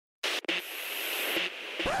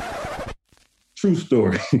true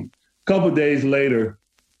story. A couple of days later,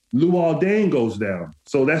 Luol Deng goes down.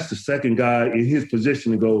 So that's the second guy in his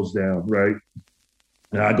position that goes down, right?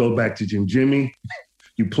 And I go back to Jimmy,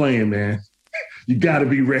 you playing, man. You got to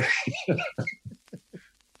be ready.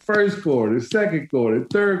 First quarter, second quarter,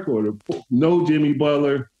 third quarter, no Jimmy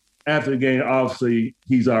Butler. After the game, obviously,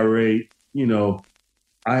 he's already,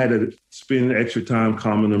 I had to spend extra time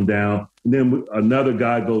calming him down. And then another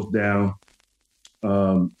guy goes down,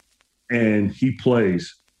 and he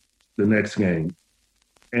plays the next game.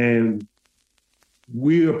 And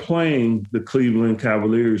we are playing the Cleveland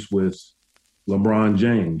Cavaliers with LeBron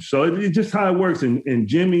James. So it's just how it works. And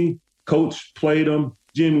Jimmy, coach played him.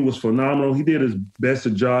 Jimmy was phenomenal. He did his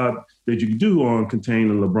best job that you could do on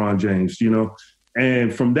containing LeBron James,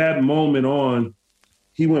 And from that moment on,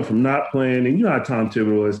 he went from not playing, and you know how Tom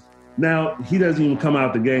Thibodeau is. Now he doesn't even come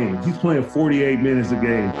out the game. He's playing 48 minutes a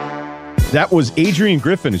game. That was Adrian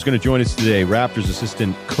Griffin, who's going to join us today, Raptors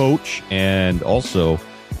assistant coach, and also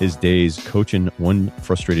his days coaching one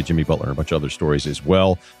frustrated Jimmy Butler and a bunch of other stories as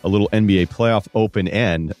well. A little NBA playoff open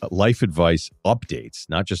and life advice updates,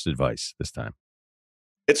 not just advice this time.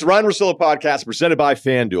 It's the Ryan Russillo podcast presented by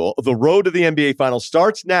FanDuel. The road to the NBA Finals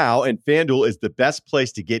starts now, and FanDuel is the best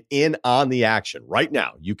place to get in on the action. Right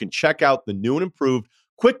now, you can check out the new and improved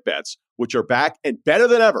Quick Bets, which are back and better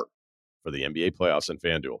than ever for the NBA playoffs on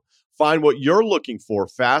FanDuel. Find what you're looking for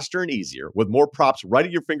faster and easier with more props right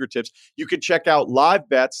at your fingertips. You can check out live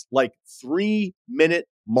bets like 3-minute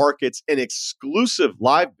markets and exclusive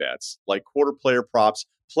live bets like quarter player props,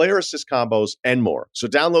 player assist combos, and more. So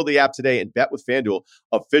download the app today and bet with FanDuel,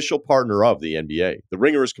 official partner of the NBA. The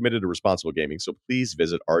Ringer is committed to responsible gaming, so please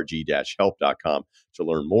visit rg-help.com to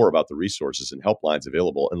learn more about the resources and helplines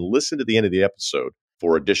available and listen to the end of the episode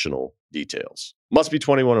for additional details. Must be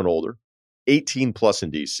 21 and older. 18 plus in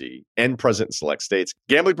D.C. and present in select states.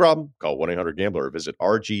 Gambling problem? Call 1-800-GAMBLER or visit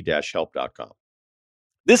rg-help.com.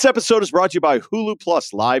 This episode is brought to you by Hulu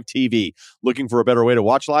Plus Live TV. Looking for a better way to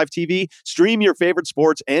watch live TV? Stream your favorite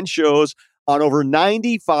sports and shows on over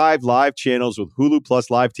 95 live channels with Hulu Plus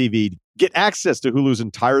Live TV. Get access to Hulu's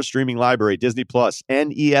entire streaming library, Disney Plus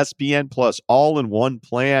and ESPN Plus, all in one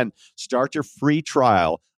plan. Start your free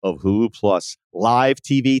trial of Hulu Plus Live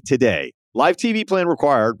TV today. Live TV plan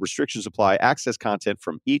required. Restrictions apply. Access content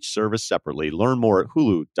from each service separately. Learn more at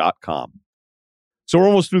hulu.com. So we're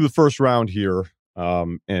almost through the first round here.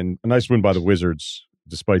 And a nice win by the Wizards,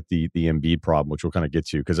 despite the Embiid problem, which we'll kind of get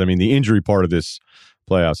to. Because, the injury part of this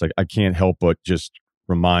playoffs, I can't help but just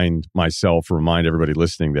remind everybody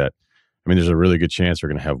listening that, there's a really good chance we're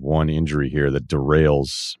going to have one injury here that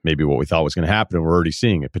derails maybe what we thought was going to happen. And we're already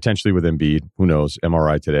seeing it, potentially with Embiid. Who knows?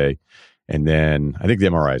 MRI today. And then I think the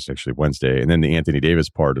MRI is actually Wednesday. And then the Anthony Davis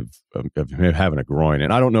part of him having a groin.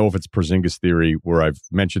 And I don't know if it's Porzingis theory, where I've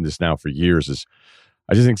mentioned this now for years, is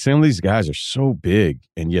I just think some of these guys are so big,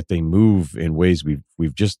 and yet they move in ways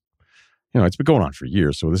we've just, it's been going on for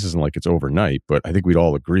years. So this isn't like it's overnight. But I think we'd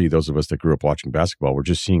all agree, those of us that grew up watching basketball, we're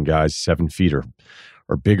just seeing guys 7 feet or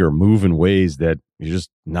bigger move in ways that you're just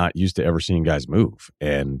not used to ever seeing guys move.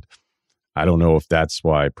 And I don't know if that's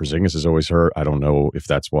why Porzingis is always hurt. I don't know if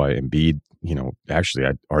that's why Embiid, actually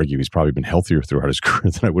I'd argue he's probably been healthier throughout his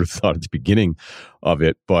career than I would have thought at the beginning of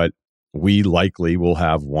it. But we likely will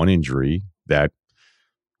have one injury that,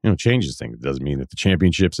 changes things. It doesn't mean that the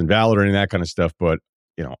championship's invalid or any of that kind of stuff. But,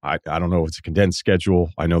 I don't know if it's a condensed schedule.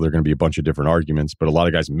 I know there are going to be a bunch of different arguments, but a lot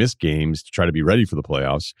of guys miss games to try to be ready for the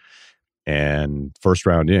playoffs. And first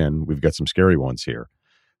round in, we've got some scary ones here.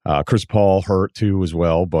 Chris Paul hurt too as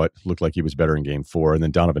well, but looked like he was better in game 4. And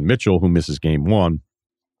then Donovan Mitchell, who misses game 1.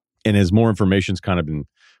 And as more information's kind of been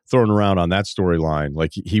thrown around on that storyline,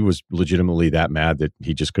 like he was legitimately that mad that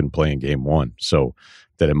he just couldn't play in game 1. So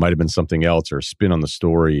that it might have been something else or a spin on the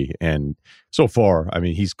story. And so far,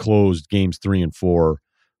 he's closed games 3 and 4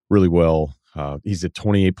 really well. He's at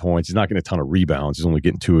 28 points. He's not getting a ton of rebounds. He's only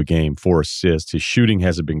getting 2 a game, 4 assists. His shooting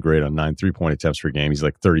hasn't been great on 9 3-point attempts per game. He's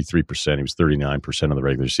like 33%. He was 39% of the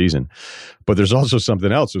regular season. But there's also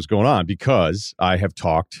something else that's going on, because I have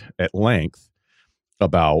talked at length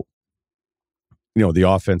about, the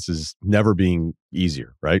offense is never being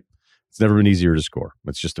easier, right? It's never been easier to score.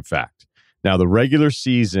 It's just a fact. Now, the regular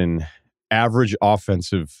season average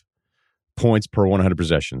offensive points per 100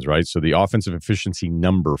 possessions, right? So the offensive efficiency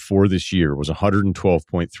number for this year was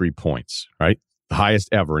 112.3 points, right? The highest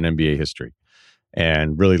ever in NBA history.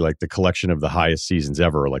 And really like the collection of the highest seasons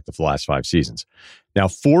ever, like the last 5 seasons. Now,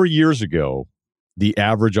 4 years ago, the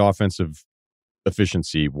average offensive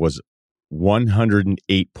efficiency was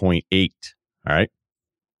 108.8, all right?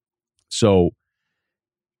 So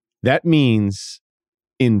that means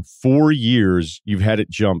in 4 years, you've had it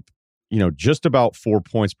jump just about 4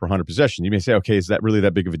 points per 100 possessions. You may say, okay, is that really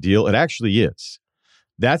that big of a deal? It actually is.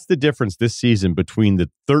 That's the difference this season between the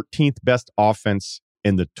 13th best offense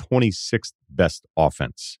and the 26th best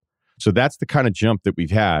offense. So that's the kind of jump that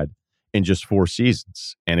we've had in just 4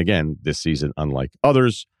 seasons. And again, this season, unlike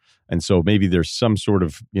others. And so maybe there's some sort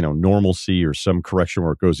of, normalcy or some correction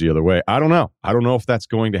where it goes the other way. I don't know. I don't know if that's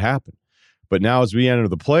going to happen. But now as we enter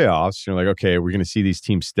the playoffs, you're like, okay, we're going to see these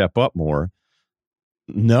teams step up more.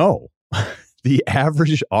 No. The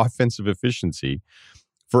average offensive efficiency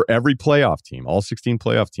for every playoff team, all 16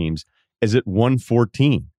 playoff teams, is at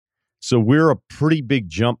 114. So we're a pretty big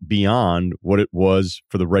jump beyond what it was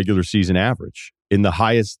for the regular season average in the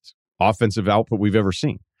highest offensive output we've ever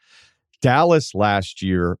seen. Dallas last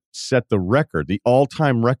year set the record, the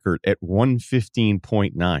all-time record, at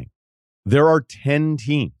 115.9. There are 10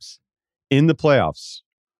 teams in the playoffs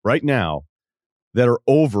right now that are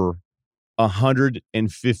over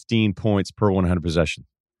 115 points per 100 possessions.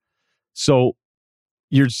 So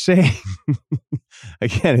you're saying,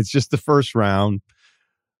 again, it's just the first round,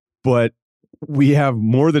 but we have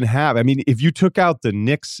more than half. I mean, if you took out the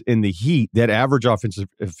Knicks and the Heat, that average offensive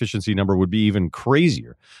efficiency number would be even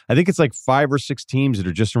crazier. I think it's like 5 or 6 teams that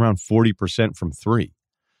are just around 40% from 3.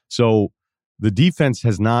 So the defense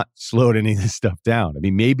has not slowed any of this stuff down. I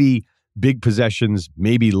mean, maybe big possessions,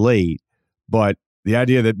 maybe late, but the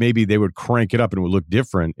idea that maybe they would crank it up and it would look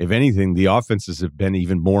different, if anything, the offenses have been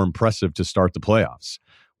even more impressive to start the playoffs,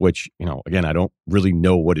 which, again, I don't really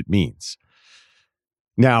know what it means.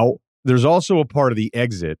 Now, there's also a part of the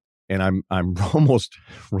exit, and I'm almost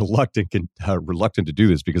reluctant to do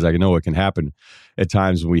this because I know it can happen at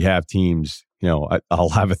times when we have teams, I'll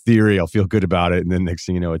have a theory, I'll feel good about it, and then next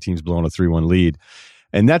thing you know, a team's blowing a 3-1 lead.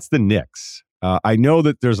 And that's the Knicks. I know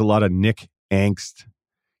that there's a lot of Knick angst.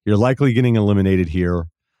 You're likely getting eliminated here.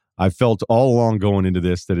 I felt all along going into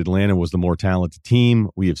this that Atlanta was the more talented team.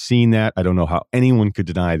 We have seen that. I don't know how anyone could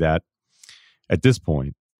deny that at this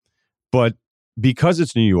point. But because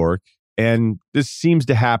it's New York, and this seems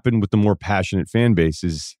to happen with the more passionate fan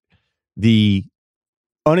bases, the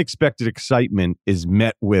unexpected excitement is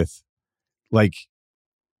met with like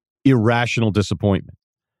irrational disappointment.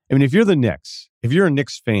 I mean, if you're the Knicks, if you're a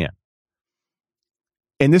Knicks fan,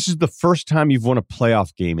 and this is the first time you've won a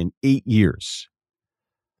playoff game in 8 years,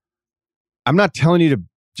 I'm not telling you to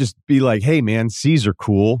just be like, hey, man, C's are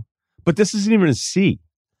cool, but this isn't even a C.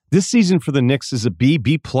 This season for the Knicks is a B,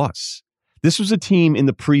 B+. This was a team in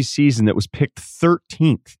the preseason that was picked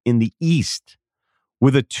 13th in the East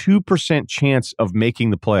with a 2% chance of making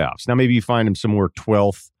the playoffs. Now, maybe you find them somewhere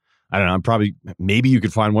 12th. I don't know. Maybe you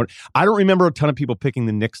could find one. I don't remember a ton of people picking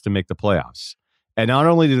the Knicks to make the playoffs. And not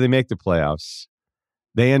only do they make the playoffs,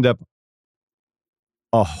 they end up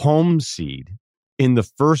a home seed in the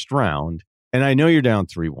first round. And I know you're down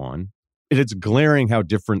 3-1. It's glaring how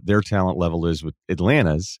different their talent level is with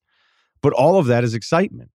Atlanta's. But all of that is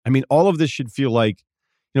excitement. I mean, all of this should feel like,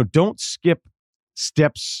 don't skip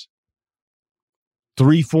steps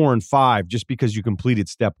 3, 4, and 5 just because you completed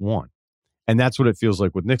step 1. And that's what it feels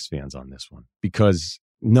like with Knicks fans on this one, because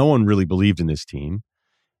no one really believed in this team.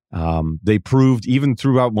 They proved even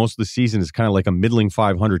throughout most of the season is kind of like a middling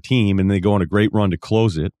 500 team, and they go on a great run to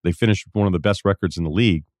close it. They finished with one of the best records in the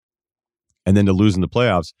league. And then to lose in the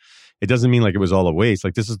playoffs, it doesn't mean like it was all a waste.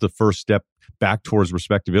 Like, this is the first step back towards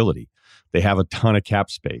respectability. They have a ton of cap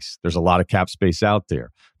space. There's a lot of cap space out there.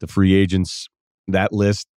 The free agents, that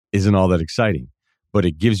list isn't all that exciting, but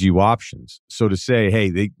it gives you options. So to say,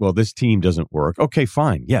 hey, this team doesn't work. Okay,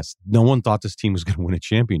 fine. Yes, no one thought this team was going to win a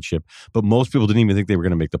championship, but most people didn't even think they were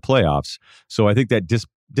going to make the playoffs. So I think that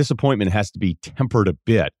disappointment has to be tempered a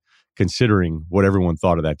bit, considering what everyone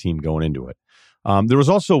thought of that team going into it. There was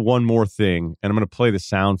also one more thing, and I'm going to play the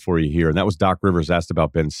sound for you here, and that was Doc Rivers asked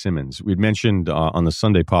about Ben Simmons. We'd mentioned on the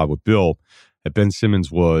Sunday pod with Bill that Ben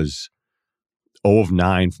Simmons was 0 of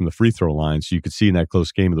 9 from the free throw line, so you could see in that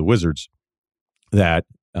close game of the Wizards that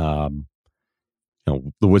the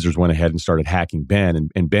Wizards went ahead and started hacking Ben,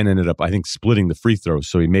 and Ben ended up, I think, splitting the free throws,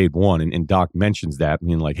 so he made one, and Doc mentions that,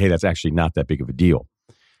 meaning like, hey, that's actually not that big of a deal.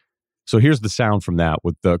 So here's the sound from that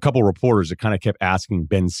with a couple of reporters that kind of kept asking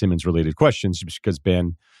Ben Simmons related questions just because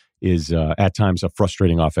Ben is at times a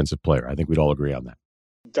frustrating offensive player. I think we'd all agree on that.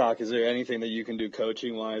 Doc, is there anything that you can do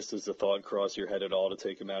coaching wise? Does the thought cross your head at all to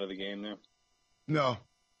take him out of the game there? No.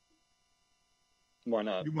 Why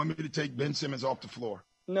not? You want me to take Ben Simmons off the floor?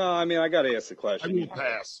 No, I mean, I got to ask the question. I will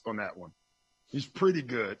pass on that one. He's pretty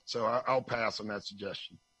good, so I'll pass on that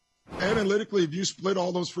suggestion. Analytically, if you split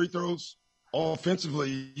all those free throws,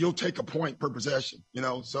 offensively, you'll take a point per possession,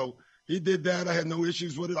 So he did that. I had no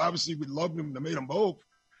issues with it. Obviously, we loved him to make them both.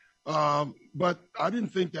 But I didn't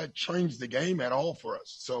think that changed the game at all for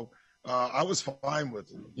us. So I was fine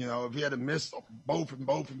with it. If he had to miss both,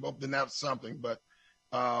 then that's something. But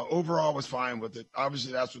overall, I was fine with it.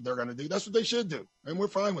 Obviously, that's what they're going to do. That's what they should do. And we're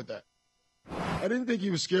fine with that. I didn't think he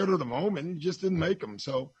was scared of the moment. He just didn't make them.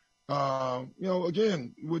 So,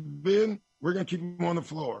 again, with Ben, we're going to keep him on the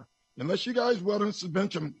floor. Unless you guys want us to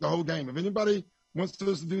bench him the whole game. If anybody wants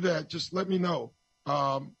us to do that, just let me know.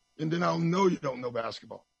 And then I'll know you don't know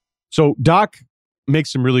basketball. So Doc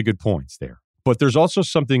makes some really good points there. But there's also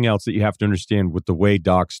something else that you have to understand with the way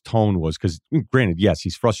Doc's tone was. Because granted, yes,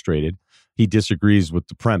 he's frustrated. He disagrees with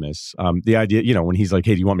the premise. The idea, when he's like,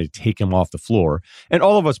 hey, do you want me to take him off the floor? And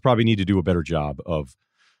all of us probably need to do a better job of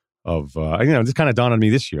this kind of dawned on me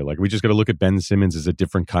this year. Like, we just got to look at Ben Simmons as a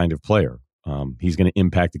different kind of player. He's going to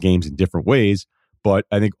impact the games in different ways. But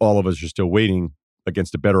I think all of us are still waiting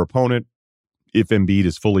against a better opponent. If Embiid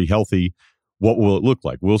is fully healthy, what will it look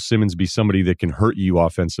like? Will Simmons be somebody that can hurt you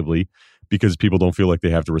offensively because people don't feel like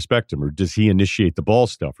they have to respect him? Or does he initiate the ball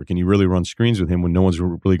stuff? Or can you really run screens with him when no one's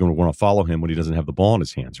really going to want to follow him when he doesn't have the ball in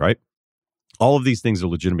his hands, right? All of these things are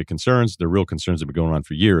legitimate concerns. They're real concerns that have been going on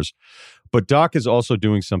for years. But Doc is also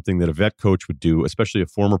doing something that a vet coach would do, especially a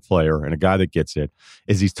former player and a guy that gets it,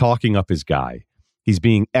 is he's talking up his guy. He's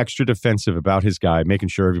being extra defensive about his guy, making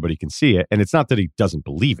sure everybody can see it. And it's not that he doesn't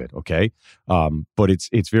believe it, okay? But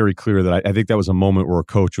it's very clear that I think that was a moment where a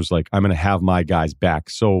coach was like, I'm going to have my guys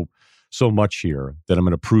back so much here that I'm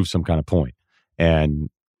going to prove some kind of point.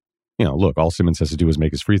 And, look, all Simmons has to do is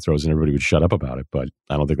make his free throws and everybody would shut up about it. But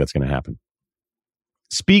I don't think that's going to happen.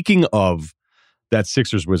 Speaking of that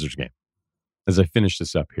Sixers-Wizards game, as I finish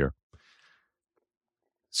this up here.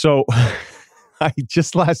 So I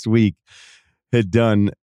just last week had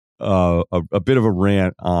done a bit of a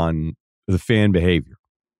rant on the fan behavior.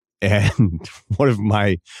 And one of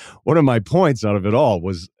my points out of it all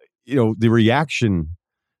was, the reaction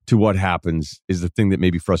to what happens is the thing that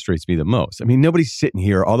maybe frustrates me the most. I mean, nobody's sitting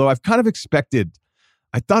here, although I've kind of expected,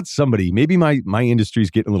 I thought somebody, maybe my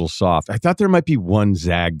industry's getting a little soft. I thought there might be one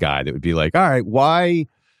Zag guy that would be like, all right,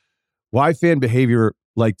 why fan behavior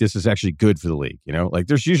like this is actually good for the league? Like,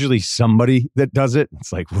 there's usually somebody that does it.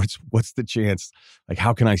 It's like, what's the chance? Like,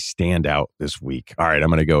 how can I stand out this week? All right, I'm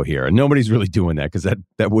going to go here. And nobody's really doing that because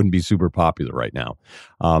that wouldn't be super popular right now.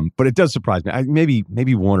 But it does surprise me.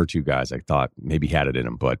 Maybe one or two guys I thought maybe had it in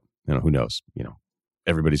them, but who knows?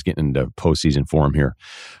 Everybody's getting into postseason form here.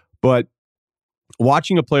 But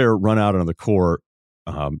watching a player run out on the court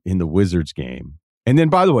in the Wizards game, and then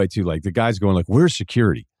by the way, too, like the guys going like, "Where's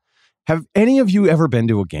security?" Have any of you ever been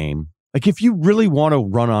to a game? Like, if you really want to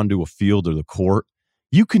run onto a field or the court,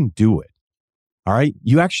 you can do it. All right?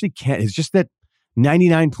 You actually can. It's just that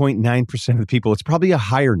 99.9% of the people, it's probably a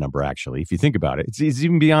higher number, actually, if you think about it. It's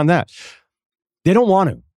even beyond that. They don't want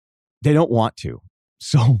to. They don't want to.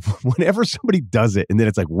 So whenever somebody does it, and then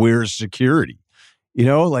it's like, where's security?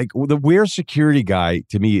 Like the where's security guy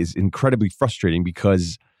to me is incredibly frustrating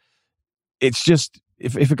because it's just,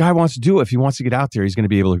 if a guy wants to do it, if he wants to get out there, he's going to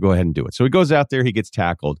be able to go ahead and do it. So he goes out there, he gets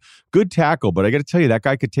tackled. Good tackle, but I got to tell you, that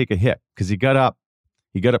guy could take a hit because he got up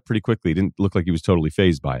pretty quickly. He didn't look like he was totally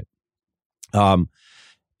fazed by it. And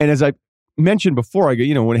as I mentioned before, I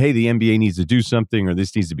go, when, hey, the NBA needs to do something or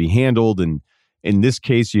this needs to be handled. And in this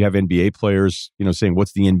case, you have NBA players, saying,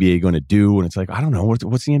 what's the NBA going to do? And it's like, I don't know.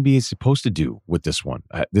 What's the NBA supposed to do with this one?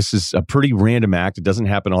 This is a pretty random act. It doesn't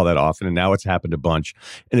happen all that often. And now it's happened a bunch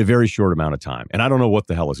in a very short amount of time. And I don't know what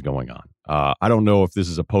the hell is going on. I don't know if this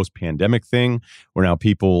is a post-pandemic thing where now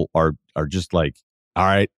people are just like, all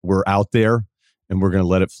right, we're out there and we're going to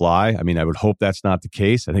let it fly. I mean, I would hope that's not the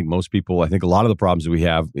case. I think a lot of the problems that we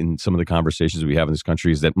have in some of the conversations we have in this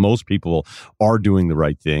country is that most people are doing the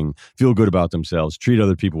right thing, feel good about themselves, treat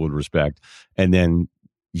other people with respect, and then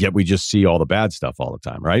yet we just see all the bad stuff all the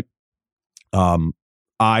time, right?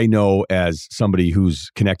 I know as somebody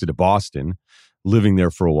who's connected to Boston, living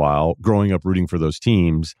there for a while, growing up rooting for those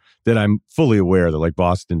teams, that I'm fully aware that like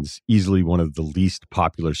Boston's easily one of the least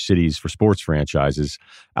popular cities for sports franchises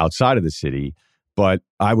outside of the city. But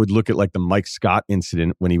I would look at like the Mike Scott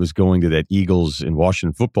incident when he was going to that Eagles and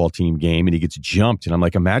Washington football team game and he gets jumped. And I'm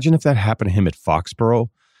like, imagine if that happened to him at Foxborough.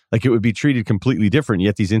 Like, it would be treated completely different.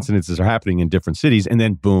 Yet these incidences are happening in different cities. And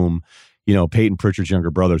then boom, Peyton Pritchard's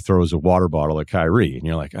younger brother throws a water bottle at Kyrie. And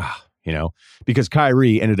you're like, because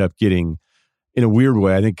Kyrie ended up getting, in a weird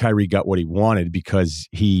way, I think Kyrie got what he wanted because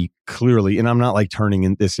he clearly, and I'm not like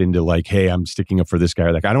turning this into like, hey, I'm sticking up for this guy.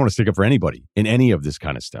 Like, I don't want to stick up for anybody in any of this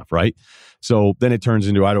kind of stuff, right? So then it turns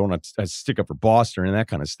into, I don't want to stick up for Boston and that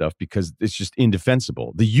kind of stuff because it's just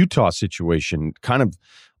indefensible. The Utah situation kind of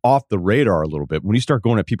off the radar a little bit when you start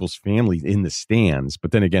going at people's family in the stands.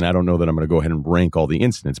 But then again, I don't know that I'm going to go ahead and rank all the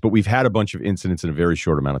incidents, but we've had a bunch of incidents in a very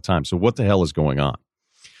short amount of time. So what the hell is going on?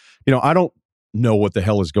 I don't know what the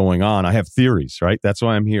hell is going on. I have theories, right? That's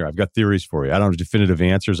why I'm here. I've got theories for you. I don't have definitive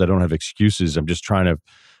answers. I don't have excuses. I'm just trying to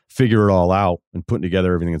figure it all out and putting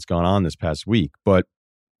together everything that's gone on this past week. But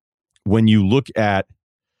when you look at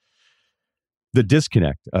the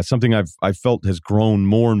disconnect, something I've felt has grown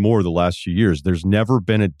more and more the last few years. There's never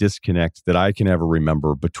been a disconnect that I can ever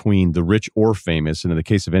remember between the rich or famous, and in the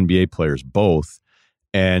case of NBA players, both,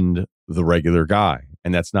 and the regular guy.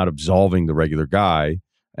 And that's not absolving the regular guy.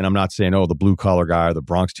 And I'm not saying, the blue-collar guy or the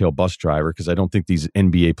Bronx Tale bus driver, because I don't think these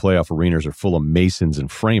NBA playoff arenas are full of masons and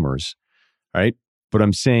framers, right? But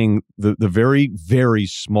I'm saying the very, very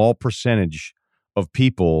small percentage of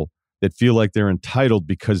people that feel like they're entitled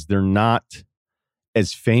because they're not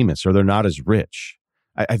as famous or they're not as rich.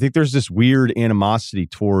 I think there's this weird animosity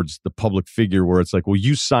towards the public figure where it's like, well,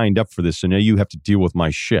 you signed up for this, so now you have to deal with my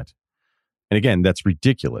shit. And again, that's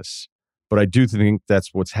ridiculous. But I do think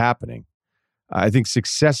that's what's happening. I think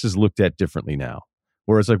success is looked at differently now,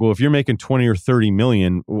 where it's like, well, if you're making 20 or 30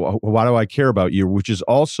 million, why do I care about you? Which is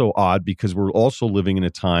also odd because we're also living in a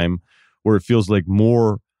time where it feels like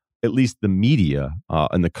more, at least the media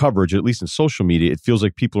and the coverage, at least in social media, it feels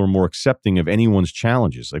like people are more accepting of anyone's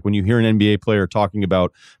challenges. Like when you hear an NBA player talking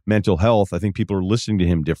about mental health, I think people are listening to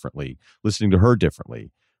him differently, listening to her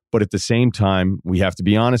differently. But at the same time, we have to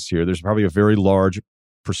be honest here. There's probably a very large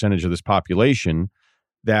percentage of this population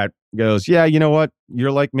that goes, yeah, you know what?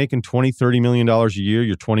 You're like making $20, $30 million a year.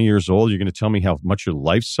 You're 20 years old. You're going to tell me how much your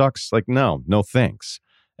life sucks? Like, no thanks.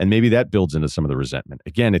 And maybe that builds into some of the resentment.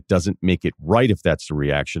 Again, it doesn't make it right if that's the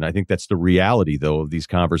reaction. I think that's the reality, though, of these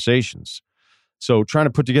conversations. So trying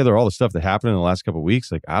to put together all the stuff that happened in the last couple of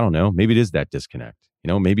weeks, like, I don't know, maybe it is that disconnect.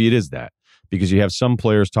 Maybe it is that. Because you have some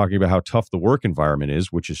players talking about how tough the work environment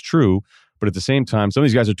is, which is true. But at the same time, some of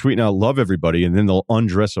these guys are tweeting out, love everybody, and then they'll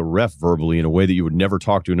undress a ref verbally in a way that you would never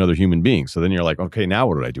talk to another human being. So then you're like, okay, now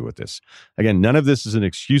what do I do with this? Again, none of this is an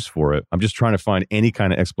excuse for it. I'm just trying to find any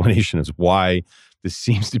kind of explanation as why this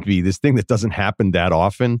seems to be this thing that doesn't happen that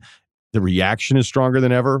often. The reaction is stronger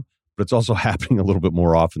than ever, but it's also happening a little bit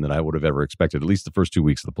more often than I would have ever expected, at least the first 2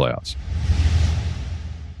 weeks of the playoffs.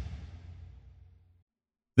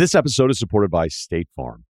 This episode is supported by State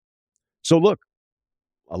Farm. So look,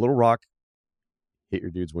 a little rock hit your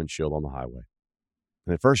dude's windshield on the highway.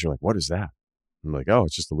 And at first you're like, what is that? I'm like, oh,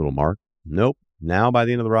 it's just a little mark. Nope. Now by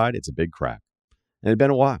the end of the ride, it's a big crack. And it'd been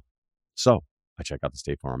a while. So I check out the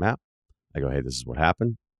State Farm app. I go, hey, this is what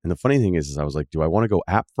happened. And the funny thing is I was like, do I want to go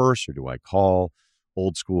app first or do I call?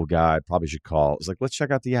 Old school guy, probably should call. It's like, let's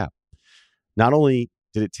check out the app. Not only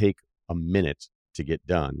did it take a minute to get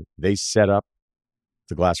done, they set up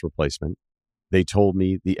the glass replacement. They told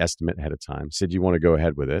me the estimate ahead of time, said, you want to go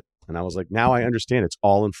ahead with it? And I was like, now I understand. It's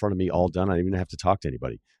all in front of me, all done. I didn't even have to talk to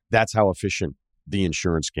anybody. That's how efficient the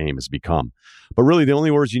insurance game has become. But really, the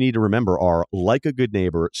only words you need to remember are, like a good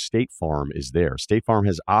neighbor, State Farm is there. State Farm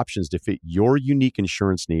has options to fit your unique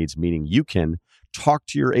insurance needs, meaning you can talk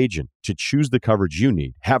to your agent to choose the coverage you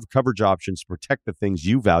need, have coverage options to protect the things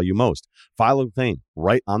you value most, file a claim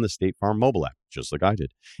right on the State Farm mobile app, just like I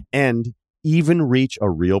did, and even reach a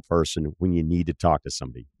real person when you need to talk to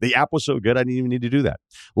somebody. The app was so good, I didn't even need to do that.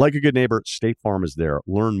 Like a good neighbor, State Farm is there.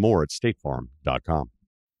 Learn more at statefarm.com.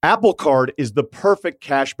 Apple Card is the perfect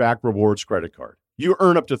cashback rewards credit card. You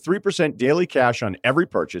earn up to 3% daily cash on every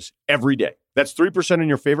purchase every day. That's 3% on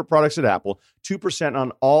your favorite products at Apple, 2%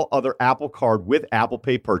 on all other Apple Card with Apple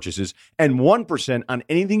Pay purchases, and 1% on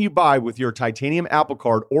anything you buy with your titanium Apple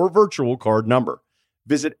Card or virtual card number.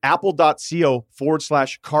 Visit apple.co/card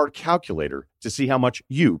calculator to see how much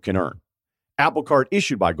you can earn. Apple Card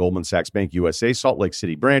issued by Goldman Sachs Bank USA, Salt Lake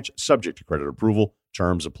City branch, subject to credit approval.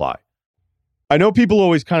 Terms apply. I know people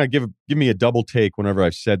always kind of give me a double take whenever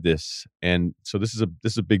I've said this, and so this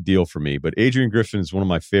is a big deal for me. But Adrian Griffin is one of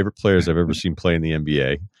my favorite players I've ever seen play in the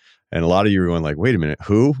NBA, and a lot of you are going like, "Wait a minute,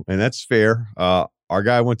 who?" And that's fair. Our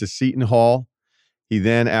guy went to Seton Hall. He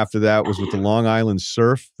then, after that, was with the Long Island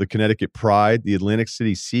Surf, the Connecticut Pride, the Atlantic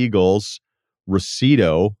City Seagulls,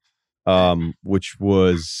 Rosito, which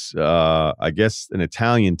was, I guess, an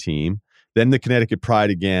Italian team. Then the Connecticut Pride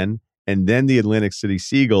again, and then the Atlantic City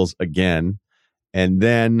Seagulls again, and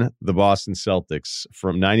then the Boston Celtics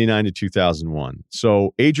from 99 to 2001.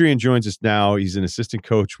 So Adrian joins us now. He's an assistant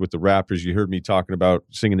coach with the Raptors. You heard me talking about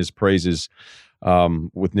singing his praises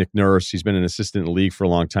with Nick Nurse. He's been an assistant in the league for a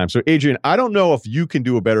long time. So Adrian, I don't know if you can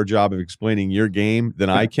do a better job of explaining your game than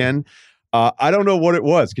I can. I don't know what it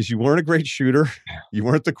was because you weren't a great shooter. You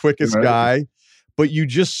weren't the quickest guy, but you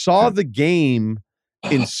just saw the game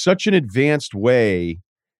in such an advanced way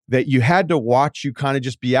that you had to watch you kind of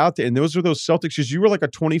just be out there. And those were those Celtics, because you were like a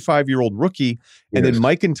 25-year-old rookie. And then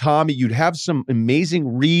Mike and Tommy, you'd have some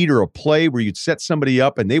amazing read or a play where you'd set somebody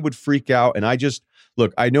up and they would freak out. And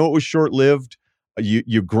look, I know it was short-lived.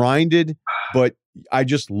 You grinded, but I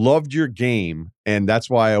just loved your game. And that's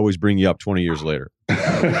why I always bring you up 20 years later.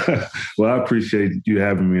 Well, I appreciate you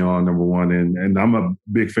having me on, number one. And I'm a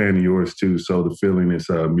big fan of yours too. So the feeling is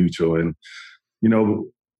mutual. And,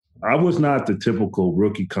 I was not the typical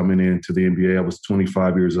rookie coming into the NBA. I was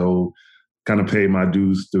 25 years old, kind of paid my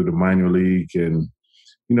dues through the minor league. And,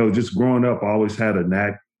 just growing up, I always had a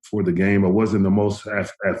knack for the game. I wasn't the most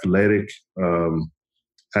athletic,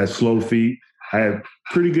 had slow feet. I had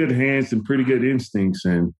pretty good hands and pretty good instincts.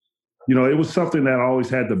 And, it was something that I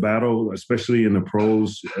always had to battle, especially in the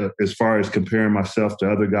pros, as far as comparing myself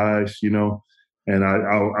to other guys, And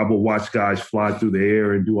I would watch guys fly through the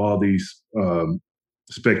air and do all these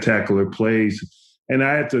spectacular plays. And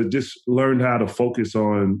I had to just learn how to focus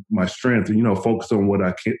on my strength and, focus on what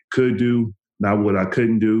I could do, not what I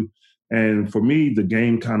couldn't do. And for me, the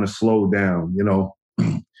game kind of slowed down,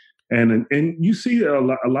 and you see a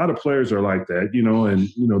lot of players are like that, and,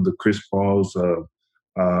 the Chris Pauls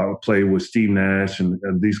play with Steve Nash and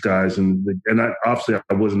these guys. And obviously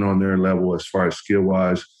I wasn't on their level as far as skill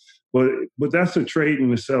wise, but that's a trait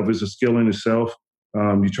in itself. It's a skill in itself.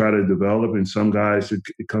 You try to develop, and some guys it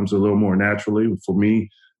comes a little more naturally. For me,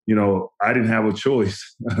 I didn't have a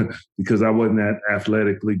choice because I wasn't that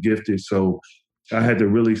athletically gifted. So I had to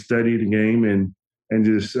really study the game and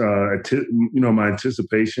just my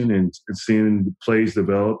anticipation and seeing the plays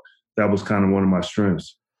develop. That was kind of one of my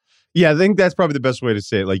strengths. Yeah, I think that's probably the best way to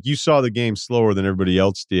say it. Like, you saw the game slower than everybody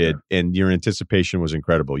else did, and your anticipation was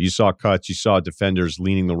incredible. You saw cuts, you saw defenders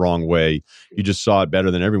leaning the wrong way. You just saw it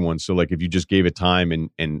better than everyone. So, like, if you just gave it time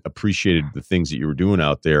and appreciated the things that you were doing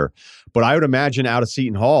out there. But I would imagine out of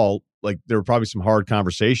Seton Hall, like, there were probably some hard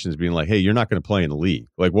conversations being like, hey, you're not going to play in the league.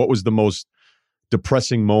 Like, what was the most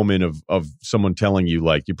depressing moment of someone telling you,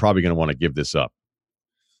 like, you're probably going to want to give this up?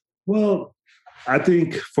 Well, I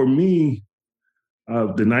think for me,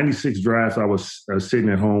 the 96 draft, I was sitting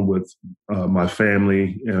at home with my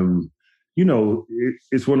family. And,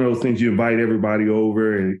 it's one of those things you invite everybody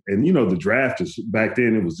over. And the draft is back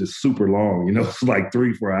then, it was just super long. It's like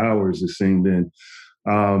 3-4 hours, it seemed. And,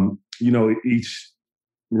 each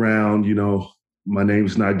round, my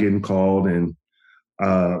name's not getting called. And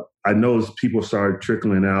I noticed people started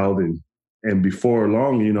trickling out. And before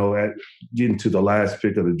long, at getting to the last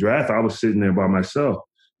pick of the draft, I was sitting there by myself.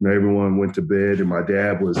 Everyone went to bed, and my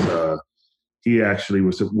dad was, he actually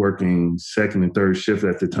was working second and third shift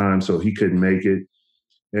at the time, so he couldn't make it.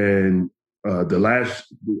 And the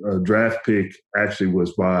last draft pick actually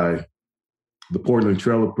was by the Portland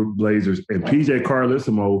Trail Blazers, and PJ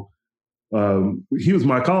Carlesimo, he was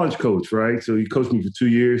my college coach, right? So he coached me for 2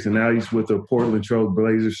 years, and now he's with the Portland Trail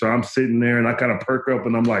Blazers. So I'm sitting there, and I kind of perk up,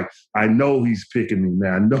 and I'm like, I know he's picking me,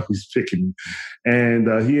 man. I know he's picking me. And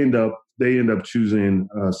they end up choosing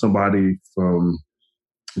somebody from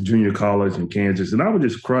junior college in Kansas. And I was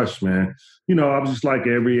just crushed, man. I was just like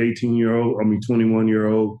every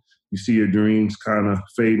 21-year-old. You see your dreams kind of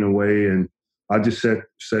fading away. And I just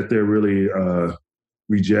sat there really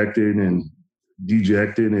rejected and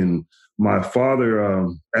dejected. And my father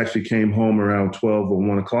actually came home around 12 or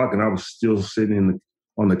 1 o'clock, and I was still sitting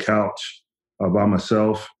on the couch by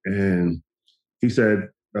myself. And he said,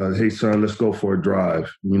 hey, son, let's go for a drive.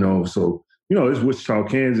 So, it's Wichita,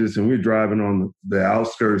 Kansas, and we're driving on the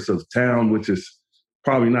outskirts of town, which is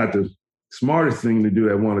probably not the smartest thing to do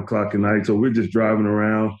at 1 o'clock at night. So we're just driving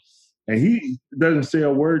around, and he doesn't say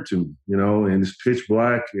a word to me, and it's pitch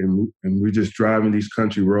black, and we're just driving these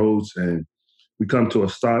country roads, and we come to a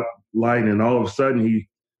stoplight, and all of a sudden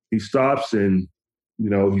he stops, and,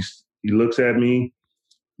 he looks at me,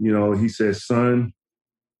 he says, son,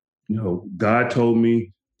 God told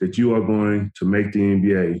me that you are going to make the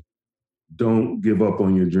NBA. Don't give up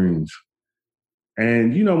on your dreams.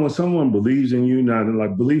 And, when someone believes in you,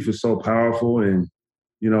 belief is so powerful. And,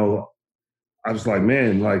 I was like,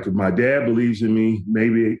 man, like, if my dad believes in me,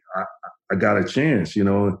 maybe I got a chance, and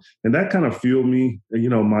that kind of fueled me,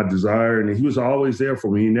 my desire. And he was always there for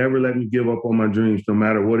me. He never let me give up on my dreams, no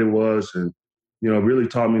matter what it was. And, really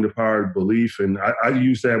taught me the power of belief. And I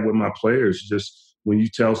use that with my players. Just when you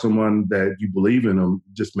tell someone that you believe in them,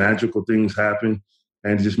 just magical things happen.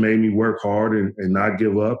 And it just made me work hard and not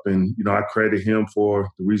give up. And, I credit him for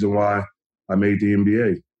the reason why I made the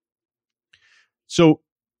NBA. So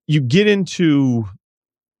you get into,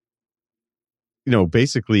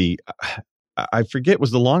 basically, I forget,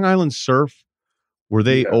 was the Long Island Surf Were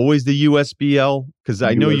they always the USBL? Because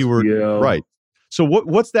I know you were right. So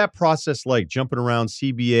what's that process like, jumping around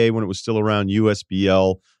CBA when it was still around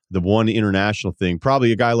USBL, the one international thing?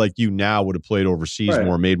 Probably a guy like you now would have played overseas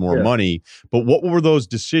more, made more money. But what were those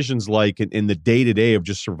decisions like in the day-to-day of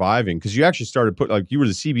just surviving? Because you actually started you were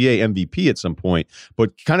the CBA MVP at some point,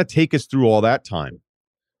 but kind of take us through all that time.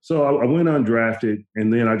 So I went undrafted,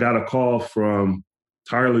 and then I got a call from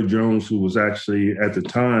Tyler Jones, who was actually at the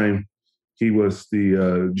time, he was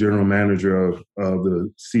the general manager of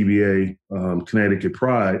the CBA, Connecticut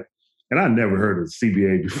Pride. And I never heard of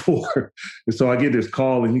CBA before. And so I get this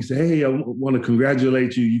call, and he said, hey, I want to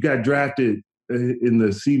congratulate you. You got drafted in the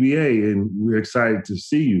CBA, and we're excited to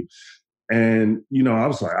see you. And, I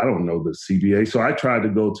was like, I don't know the CBA. So I tried to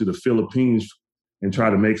go to the Philippines and try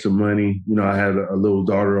to make some money. I had a little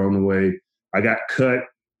daughter on the way. I got cut.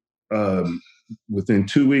 Within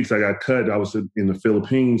 2 weeks, I got cut. I was in the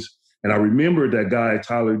Philippines. And I remembered that guy,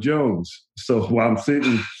 Tyler Jones. So while I'm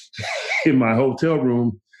sitting in my hotel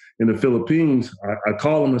room in the Philippines, I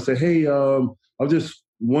call him and say, hey, I was just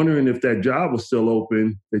wondering if that job was still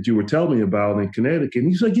open that you were telling me about in Connecticut. And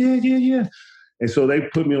he's like, yeah. And so they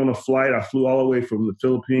put me on a flight. I flew all the way from the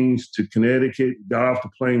Philippines to Connecticut, got off the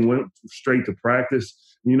plane, went straight to practice.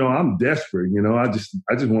 I'm desperate. I just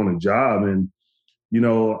want a job. And,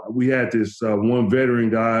 we had this one veteran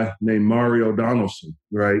guy named Mario Donaldson,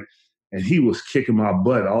 right? And he was kicking my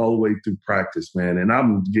butt all the way through practice, man. And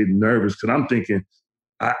I'm getting nervous because I'm thinking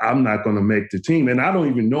I'm not going to make the team. And I don't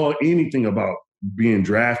even know anything about being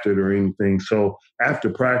drafted or anything. So after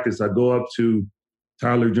practice, I go up to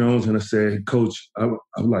Tyler Jones and I said, Coach,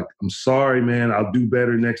 I'm sorry, man. I'll do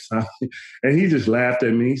better next time. And he just laughed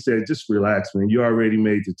at me. He said, just relax, man. You already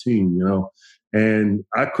made the team, And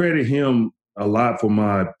I credit him a lot for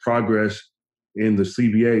my progress in the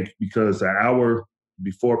CBA because an hour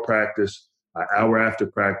before practice, an hour after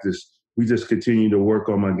practice, we just continue to work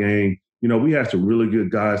on my game. We had some really good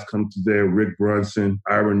guys come to there, Rick Brunson,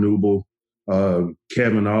 Ira Newble,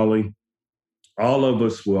 Kevin Ollie. All of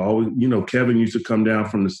us were always, Kevin used to come down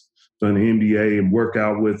from the NBA and work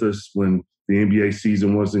out with us when the NBA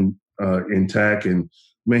season wasn't intact. And,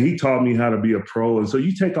 man, he taught me how to be a pro. And so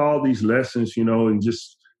you take all these lessons, and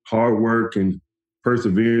just hard work and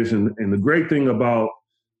perseverance. And the great thing about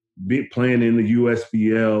playing in the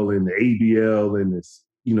USBL and the ABL and this,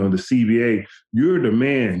 the CBA, you're the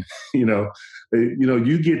man.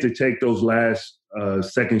 You get to take those last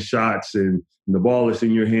second shots, and the ball is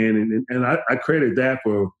in your hand. And I credit that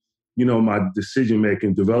for my decision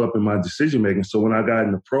making, developing my decision making. So when I got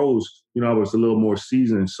in the pros, I was a little more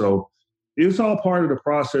seasoned. So it was all part of the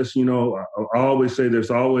process. I always say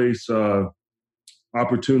there's always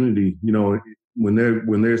opportunity. When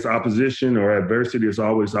there's opposition or adversity, there's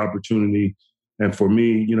always opportunity. And for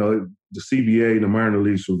me, the CBA, the minor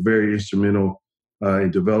leagues were very instrumental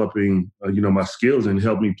in developing, my skills and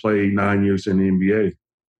helped me play 9 years in the NBA.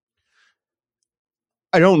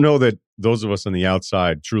 I don't know that those of us on the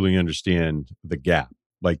outside truly understand the gap.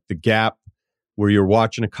 Like the gap where you're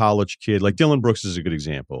watching a college kid, like Dylan Brooks is a good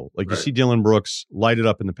example. Like you see Dylan Brooks light it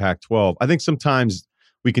up in the Pac-12. I think sometimes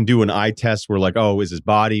we can do an eye test where like, oh, is his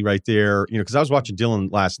body right there? Because I was watching Dylan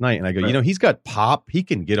last night and I go, he's got pop. He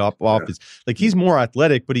can get up off his, like he's more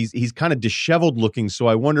athletic, but he's kind of disheveled looking. So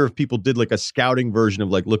I wonder if people did like a scouting version of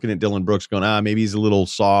like looking at Dylan Brooks going, maybe he's a little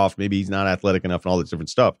soft. Maybe he's not athletic enough and all this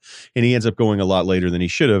different stuff. And he ends up going a lot later than he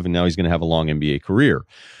should have. And now he's going to have a long NBA career.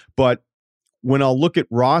 But when I'll look at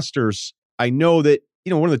rosters, I know that,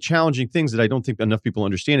 one of the challenging things that I don't think enough people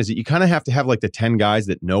understand is that you kind of have to have like the 10 guys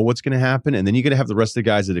that know what's going to happen. And then you're going to have the rest of the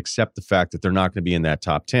guys that accept the fact that they're not going to be in that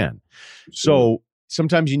top 10. So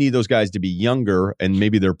sometimes you need those guys to be younger and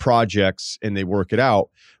maybe they're projects and they work it out.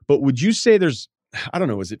 But would you say there's, I don't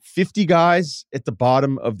know, is it 50 guys at the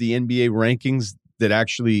bottom of the NBA rankings that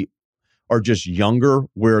actually are just younger,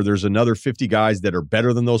 where there's another 50 guys that are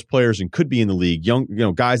better than those players and could be in the league, young,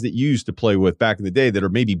 guys that you used to play with back in the day that are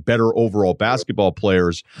maybe better overall basketball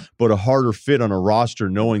players, but a harder fit on a roster,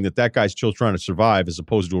 knowing that guy's still trying to survive as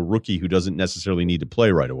opposed to a rookie who doesn't necessarily need to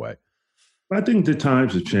play right away? I think the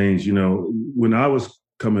times have changed. When I was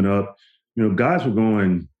coming up, guys were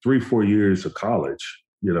going 3-4 years of college,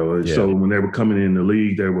 So when they were coming in the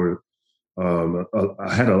league, they were,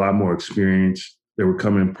 I had a lot more experience. They were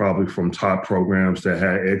coming probably from top programs that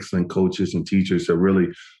had excellent coaches and teachers that really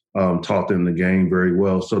taught them the game very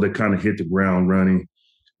well. So they kind of hit the ground running.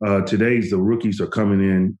 Today's the rookies are coming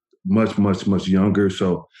in much, much, much younger.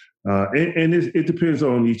 So, and it depends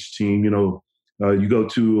on each team. You go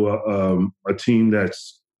to a team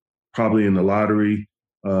that's probably in the lottery.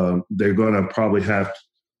 They're going to probably have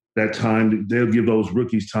that time. They'll give those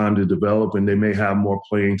rookies time to develop, and they may have more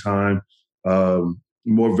playing time.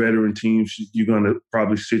 More veteran teams, you're going to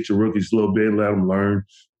probably sit your rookies a little bit and let them learn.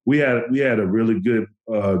 We had a really good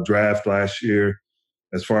draft last year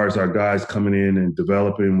as far as our guys coming in and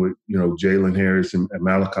developing with, Jalen Harris and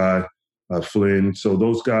Malachi Flynn. So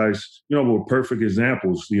those guys, were perfect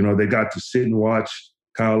examples. They got to sit and watch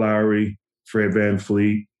Kyle Lowry, Fred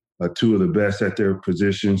VanVleet, two of the best at their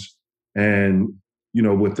positions. And,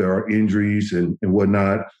 with their injuries and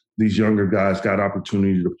whatnot, these younger guys got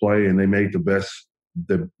opportunity to play, and they made the best.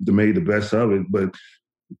 They made the best of it. But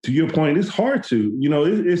to your point, it's hard to,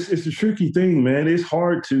 it's a tricky thing, man. It's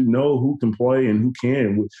hard to know who can play and who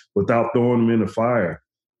can without throwing them in the fire.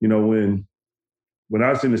 When I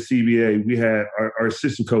was in the CBA, we had our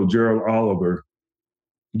assistant coach, Gerald Oliver,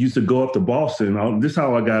 used to go up to Boston. This is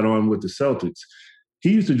how I got on with the Celtics.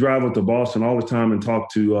 He used to drive up to Boston all the time and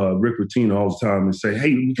talk to Rick Pitino all the time and say,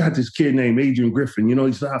 hey, we got this kid named Adrian Griffin.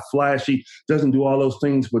 He's not flashy, doesn't do all those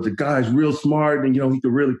things, but the guy's real smart and, he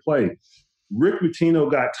could really play. Rick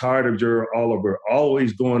Pitino got tired of Gerald Oliver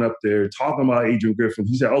always going up there talking about Adrian Griffin.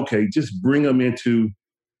 He said, okay, just bring him into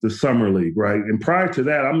the summer league, right? And prior to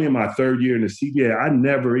that, I'm in my third year in the CBA. I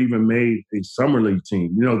never even made a summer league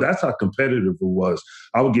team. That's how competitive it was.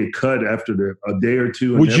 I would get cut after a day or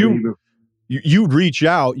two. And You'd reach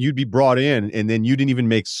out, you'd be brought in, and then you didn't even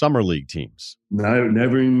make summer league teams. No, I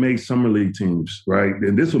never even made summer league teams, right?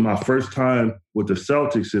 And this was my first time with the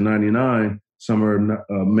Celtics in '99,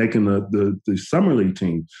 making the summer league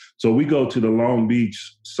team. So we go to the Long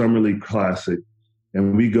Beach Summer League Classic,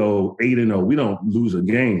 and we go 8-0. We don't lose a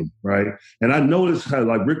game, right? And I noticed how,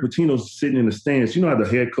 like, Rick Pitino's sitting in the stands. You know how the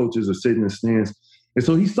head coaches are sitting in the stands? And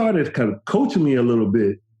so he started kind of coaching me a little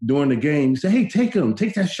bit during the game. He said, hey, take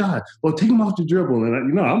that shot. Or take him off the dribble.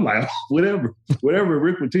 And, I'm like, whatever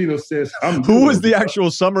Rick Pitino says, I'm Who was the actual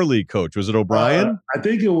summer league coach? Was it O'Brien? I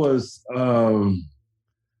think it was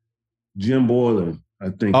Jim Boylan, I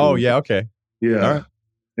think. Oh, yeah, okay. Yeah. All right.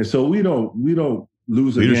 And so we don't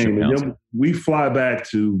lose a game. And then we fly back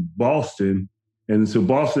to Boston. And so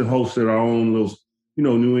Boston hosted our own little,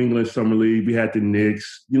 New England Summer League. We had the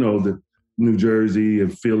Knicks, the New Jersey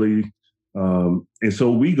and Philly. And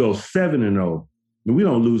so we go 7-0, and we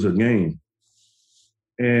don't lose a game.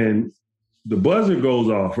 And the buzzer goes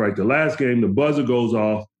off, right? The last game, the buzzer goes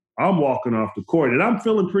off. I'm walking off the court, and I'm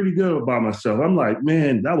feeling pretty good about myself. I'm like,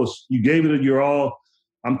 man, you gave it your all.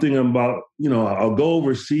 I'm thinking about, I'll go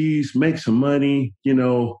overseas, make some money,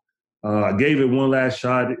 I gave it one last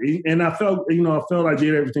shot, and I felt I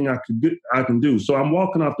did everything I can do. So I'm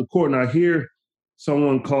walking off the court, and I hear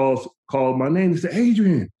someone call my name and say,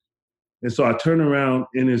 Adrian. And so I turn around,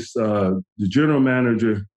 and it's the general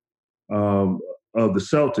manager of the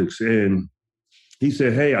Celtics. And he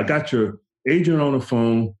said, hey, I got your agent on the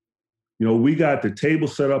phone. We got the table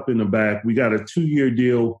set up in the back. We got a 2-year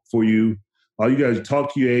deal for you. All you guys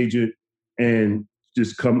talk to your agent and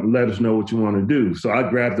just come and let us know what you want to do. So I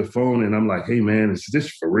grabbed the phone, and I'm like, hey, man, is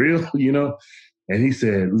this for real? And he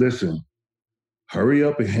said, listen, hurry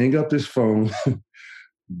up and hang up this phone.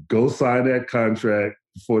 Go sign that contract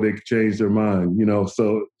before they change their mind,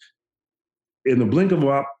 So in the blink of an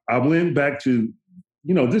eye, I went back to,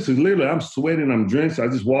 this is literally, I'm sweating, I'm drenched. I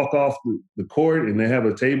just walk off the court, and they have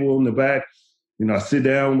a table in the back. I sit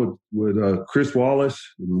down with Chris Wallace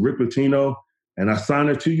and Rick Pitino, and I signed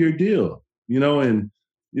a 2-year deal, and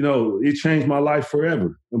it changed my life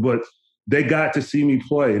forever. But they got to see me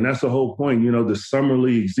play, and that's the whole point. The summer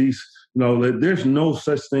leagues, there's no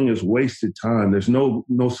such thing as wasted time. There's no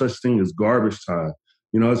such thing as garbage time.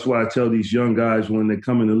 That's why I tell these young guys when they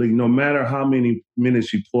come in the league, no matter how many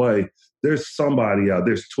minutes you play, there's somebody out.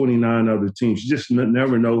 There's 29 other teams. You just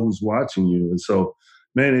never know who's watching you. And so,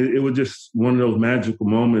 man, it was just one of those magical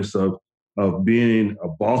moments of being a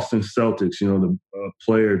Boston Celtics, the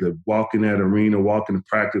player that walk in that arena, walk in the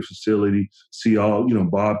practice facility, see all,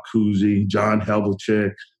 Bob Cousy, John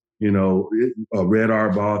Havlicek, Red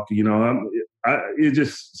Auerbach, it's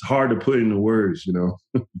just hard to put into words,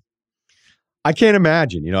 I can't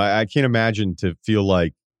imagine, I can't imagine to feel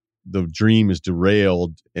like the dream is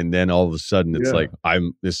derailed and then all of a sudden it's like,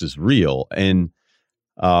 this is real. And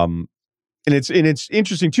it's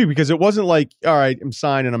interesting too, because it wasn't like, all right, I'm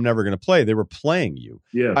signed and I'm never going to play. They were playing you.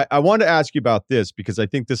 Yeah. I wanted to ask you about this because I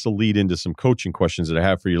think this will lead into some coaching questions that I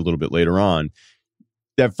have for you a little bit later on.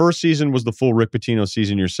 That first season was the full Rick Pitino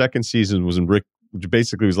season. Your second season was in Rick, which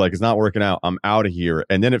basically was like, it's not working out. I'm out of here.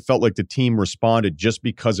 And then it felt like the team responded just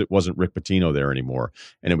because it wasn't Rick Pitino there anymore.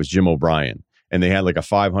 And it was Jim O'Brien. And they had like a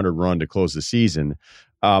 500 run to close the season.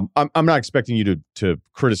 I'm not expecting you to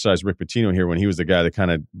criticize Rick Pitino here when he was the guy that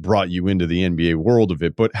kind of brought you into the NBA world of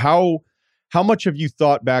it. But how much have you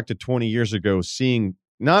thought back to 20 years ago, seeing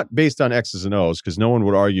not based on X's and O's, because no one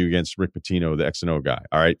would argue against Rick Pitino, the X and O guy.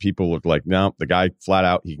 All right, people look like, no, the guy flat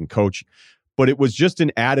out he can coach, but it was just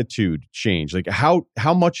an attitude change. Like how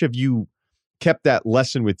much have you kept that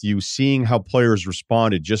lesson with you, seeing how players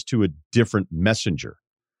responded just to a different messenger?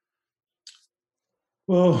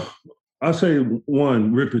 Well, I say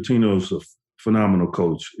one, Rick Pitino's a phenomenal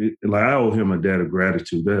coach. Like I owe him a debt of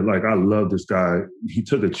gratitude. I love this guy. He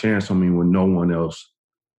took a chance on me when no one else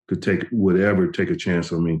would ever take a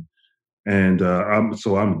chance on me, and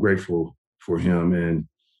I'm grateful for him. And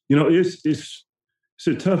it's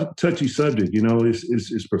a touchy subject.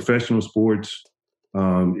 It's professional sports.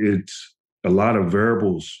 It's a lot of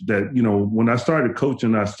variables that, when I started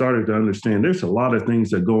coaching, I started to understand there's a lot of things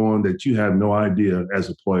that go on that you have no idea as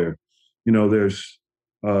a player. There's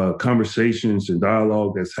conversations and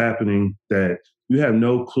dialogue that's happening that you have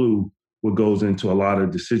no clue what goes into a lot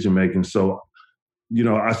of decision making. So,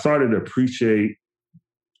 I started to appreciate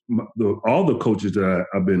all the coaches that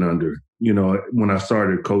I've been under. When I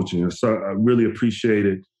started coaching, I really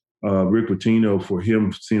appreciated Rick Pitino for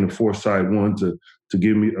him seeing the foresight, one, to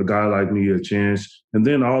give me a guy like me a chance, and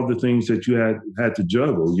then all the things that you had to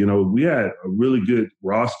juggle. We had a really good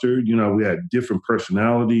roster. We had different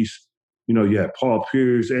personalities. You had Paul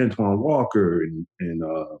Pierce, Antoine Walker, and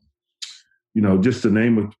just to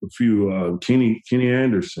name a few, Kenny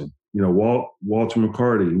Anderson. Walter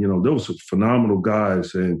McCarty. Those are phenomenal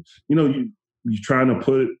guys, and you're trying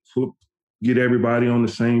to get everybody on the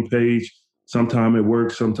same page. Sometimes it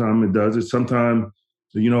works, sometimes it doesn't. Sometimes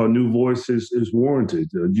a new voice is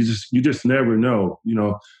warranted. You just never know.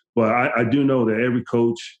 But I do know that every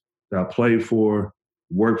coach that I played for,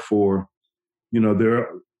 worked for, their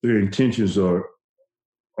intentions are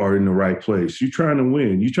in the right place. You're trying to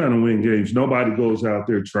win. You're trying to win games. Nobody goes out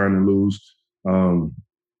there trying to lose.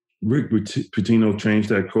 Rick Pitino changed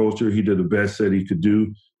that culture. He did the best that he could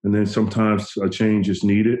do. And then sometimes a change is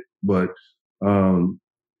needed. But for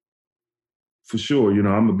sure,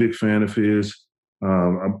 I'm a big fan of his.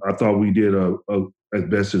 I thought we did as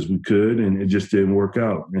best as we could, and it just didn't work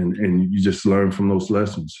out. And you just learn from those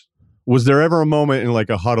lessons. Was there ever a moment in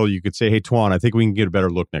like a huddle you could say, hey, Twan, I think we can get a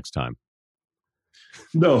better look next time?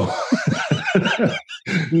 No,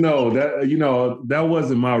 no, that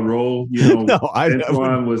wasn't my role. No,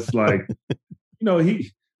 Antoine was like,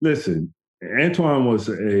 Antoine was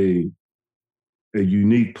a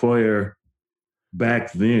unique player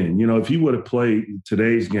back then. If he would have played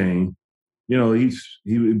today's game,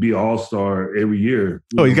 he would be all-star every year.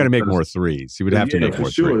 He's got to make more threes. He would have to make more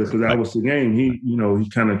threes. For sure, because that was the game. He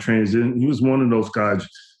kind of transitioned. He was one of those guys.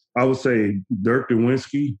 I would say Dirk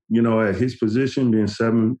Nowitzki, at his position, being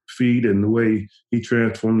 7 feet, and the way he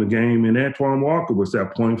transformed the game. And Antoine Walker was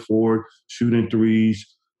that point forward, shooting threes,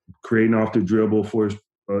 creating off the dribble for his,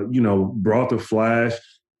 brought the flash.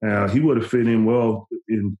 He would have fit in well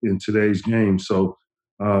in today's game. So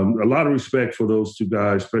a lot of respect for those two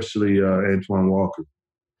guys, especially Antoine Walker.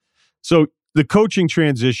 So the coaching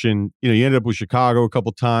transition, you ended up with Chicago a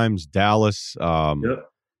couple times, Dallas,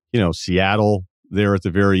 Seattle there at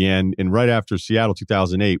the very end, and right after Seattle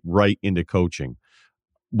 2008, right into coaching.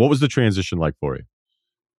 What was the transition like for you?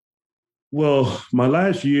 Well, my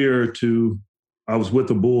last year or two, I was with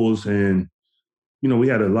the Bulls, and we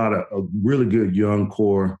had a lot of a really good young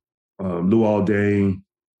core. Lou Aldane,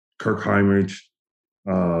 Kirk Heinrich,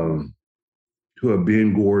 who have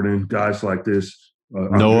Ben Gordon, guys like this.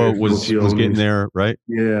 Noah was getting there, right?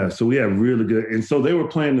 Yeah, so we had really good. And so they were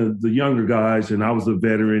playing the younger guys, and I was a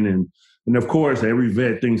veteran. And of course, every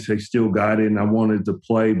vet thinks they still got it, and I wanted to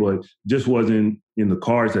play, but just wasn't in the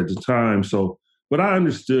cards at the time. So, but I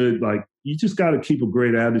understood, like, you just got to keep a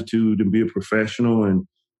great attitude and be a professional and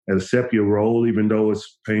accept your role, even though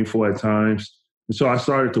it's painful at times. And so I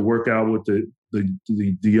started to work out with the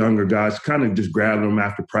younger guys, kind of just grabbing them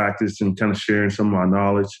after practice and kind of sharing some of my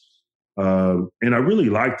knowledge. And I really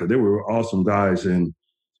liked it. They were awesome guys. And,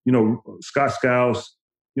 Scott Skiles,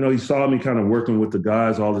 he saw me kind of working with the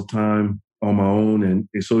guys all the time on my own. And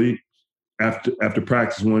so after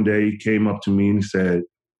practice one day, he came up to me and he said,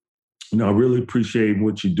 I really appreciate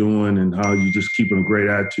what you're doing and how you're just keeping a great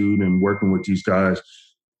attitude and working with these guys.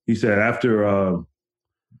 He said, after,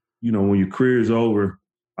 when your career is over,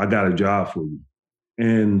 I got a job for you.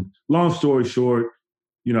 And long story short,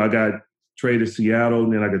 I got traded to Seattle,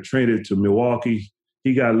 and then I got traded to Milwaukee.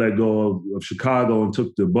 He got let go of Chicago and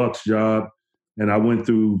took the Bucks job. And I went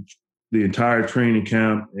through the entire training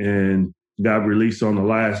camp and got released on the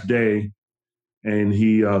last day. and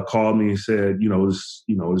he called me and said,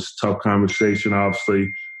 this tough conversation,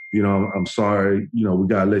 obviously. I'm sorry, we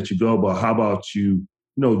got to let you go, but how about you,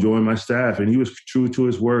 join my staff? And he was true to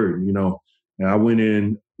his word, and I went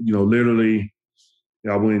in, literally,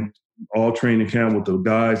 I went all training camp with the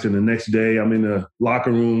guys, and the next day I'm in the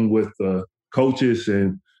locker room with the coaches,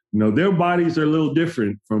 and, their bodies are a little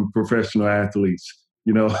different from professional athletes.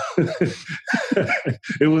 It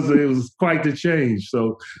was quite the change.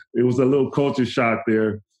 So it was a little culture shock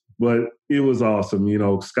there, but it was awesome.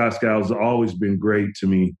 Scott Scal's always been great to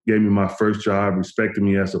me, gave me my first job, respected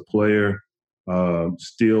me as a player,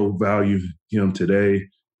 still value him today.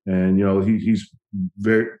 And, he's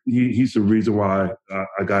the reason why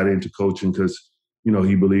I got into coaching, because,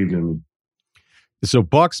 he believed in me. So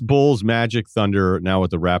Bucks, Bulls, Magic, Thunder, now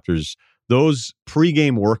with the Raptors, those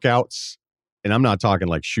pregame workouts, and I'm not talking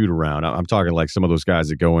like shoot around. I'm talking like some of those guys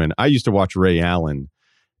that go in. I used to watch Ray Allen,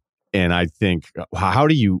 and I think, how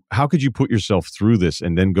could you put yourself through this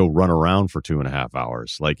and then go run around for 2.5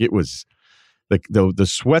 hours? Like, it was like the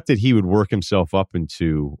sweat that he would work himself up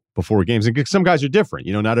into before games. And some guys are different.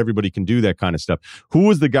 Not everybody can do that kind of stuff. Who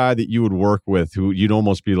was the guy that you would work with who you'd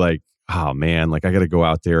almost be like, oh man, like I got to go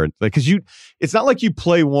out there and like, because it's not like you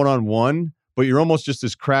play one-on-one, but you're almost just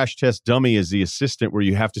this crash test dummy as the assistant where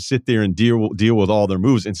you have to sit there and deal with all their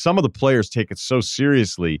moves. And some of the players take it so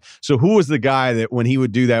seriously. So who was the guy that when he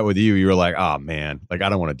would do that with you, you were like, oh man, like I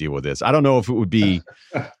don't want to deal with this. I don't know if it would be,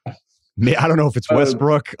 I don't know if it's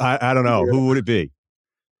Westbrook. I don't know. Yeah. Who would it be?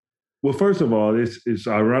 Well, first of all, it's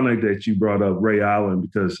ironic that you brought up Ray Allen,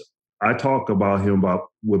 because I talk about him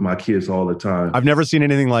with my kids all the time. I've never seen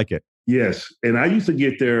anything like it. Yes. And I used to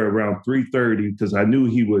get there around 3:30 because I knew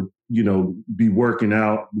he would, be working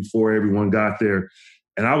out before everyone got there.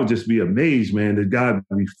 And I would just be amazed, man. The guy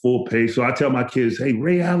would be full pace. So I tell my kids, hey,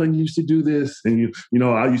 Ray Allen used to do this. And,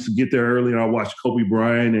 I used to get there early and I watched Kobe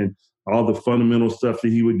Bryant and all the fundamental stuff that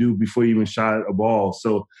he would do before he even shot a ball.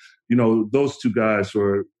 So, those two guys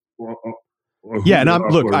were yeah, and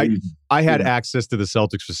I had access to the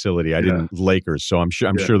Celtics facility. I didn't Lakers, so I'm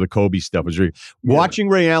sure the Kobe stuff was really. Watching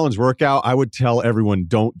Ray Allen's workout, I would tell everyone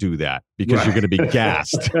don't do that because you're going to be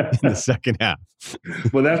gassed in the second half.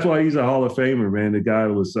 Well, that's why he's a Hall of Famer, man. The guy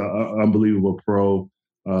was an unbelievable pro,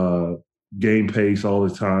 game pace all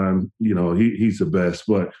the time. He's the best.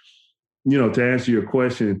 But to answer your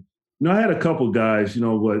question, I had a couple guys.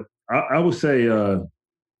 What I would say.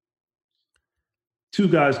 Two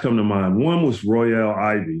guys come to mind. One was Royale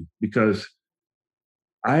Ivey, because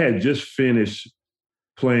I had just finished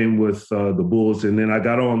playing with the Bulls, and then I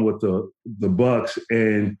got on with the Bucks,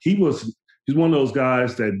 and he's one of those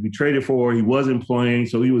guys that we traded for. He wasn't playing,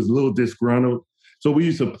 so he was a little disgruntled. So we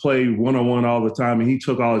used to play one-on-one all the time, and he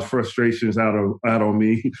took all his frustrations out on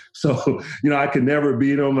me. So I could never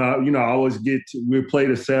beat him. I always we'd play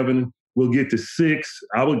to 7, we'll get to 6.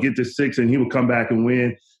 I would get to 6, and he would come back and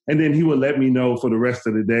win. And then he would let me know for the rest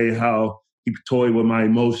of the day how he toyed with my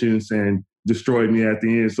emotions and destroyed me at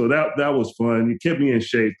the end. So that was fun. It kept me in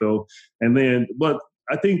shape, though. But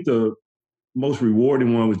I think the most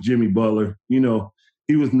rewarding one was Jimmy Butler. He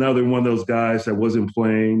was another one of those guys that wasn't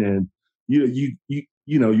playing, and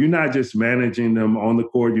you're not just managing them on the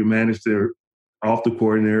court. You manage their off the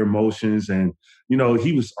court and their emotions, and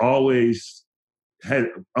he was always had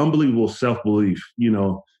unbelievable self-belief.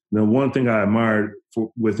 The one thing I admired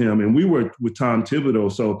with him, and we were with Tom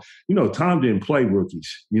Thibodeau, so, Tom didn't play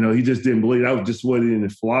rookies. He just didn't believe. That was just what in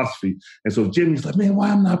his philosophy. And so Jimmy's like, man, why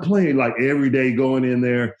I'm not playing? Like every day going in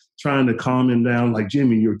there, trying to calm him down, like,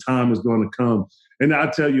 Jimmy, your time is going to come. And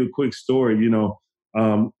I'll tell you a quick story,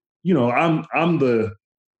 I'm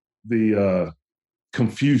the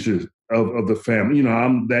confusion of the family.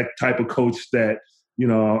 I'm that type of coach that,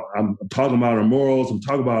 I'm talking about our morals. I'm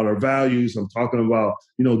talking about our values. I'm talking about,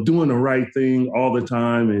 doing the right thing all the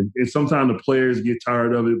time. And sometimes the players get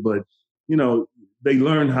tired of it, but, they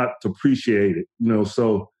learn how to appreciate it,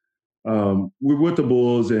 So we're with the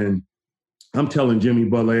Bulls, and I'm telling Jimmy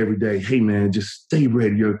Butler every day, hey, man, just stay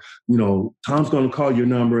ready. Tom's going to call your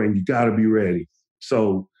number, and you got to be ready.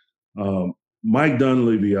 So Mike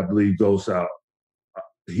Dunleavy, I believe, goes out.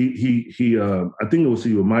 I think it was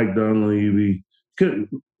either Mike Dunleavy. It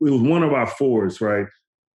was one of our forwards, right?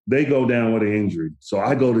 They go down with an injury. So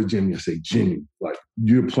I go to Jimmy and say, Jimmy, like,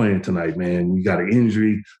 you're playing tonight, man. You got an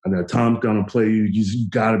injury. I know Tom's going to play you. You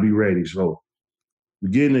got to be ready. So we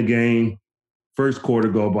get in the game. First quarter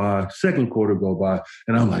go by. Second quarter go by.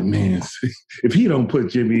 And I'm like, man, if he don't put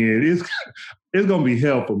Jimmy in, it's going to be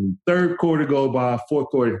hell for me. Third quarter go by. Fourth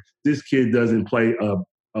quarter, this kid doesn't play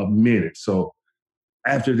a minute. So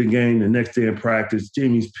after the game, the next day in practice,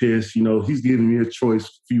 Jimmy's pissed. You know, he's giving me a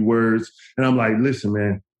choice, few words. And I'm like, listen,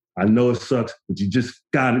 man, I know it sucks, but you just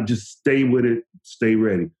got to just stay with it, stay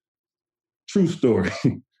ready. True story.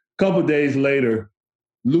 A couple of days later,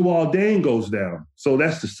 Lou Aldane goes down. So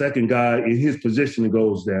that's the second guy in his position that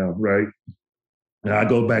goes down, right? And I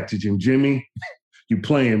go back to Jimmy, you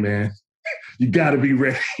playing, man. You got to be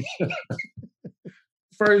ready.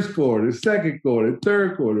 First quarter, second quarter,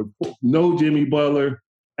 third quarter, no Jimmy Butler.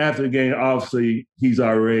 After the game, obviously, he's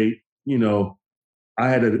irate. You know, I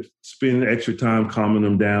had to spend extra time calming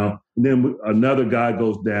him down. And then another guy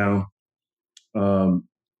goes down,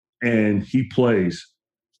 and he plays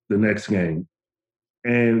the next game.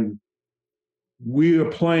 And we are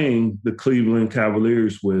playing the Cleveland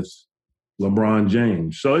Cavaliers with LeBron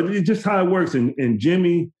James. So it's just how it works. And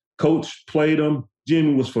Jimmy, coach, played him.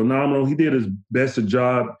 Jimmy was phenomenal. He did his best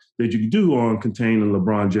job that you could do on containing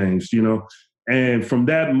LeBron James, you know. And from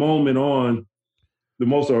that moment on, the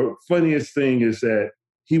most funniest thing is that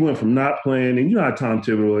he went from not playing, and you know how Tom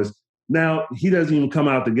Thibodeau is. Now he doesn't even come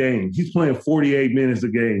out the game. He's playing 48 minutes a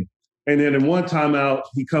game. And then in one timeout,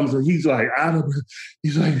 he comes and he's like,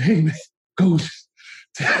 he's like, hey, man, coach,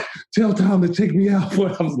 tell Tom to take me out.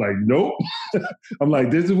 I was like, nope. I'm like,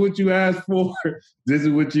 this is what you asked for. This is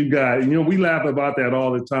what you got. You know, we laugh about that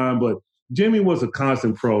all the time, but Jimmy was a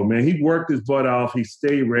constant pro, man. He worked his butt off. He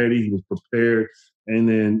stayed ready. He was prepared. And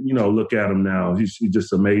then, you know, look at him now. He's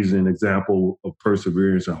just an amazing example of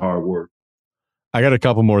perseverance and hard work. I got a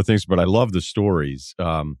couple more things, but I love the stories.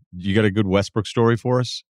 You got a good Westbrook story for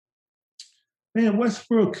us? Man,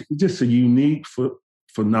 Westbrook, just a unique,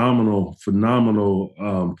 phenomenal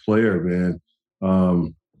player, man.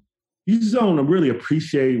 You just don't really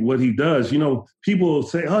appreciate what he does. You know, people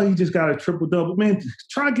say, oh, he just got a triple-double. Man,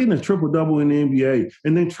 try getting a triple-double in the NBA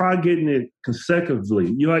and then try getting it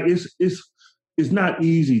consecutively. You know, like it's not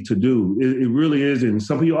easy to do. It really isn't.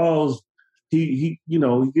 Some people always, he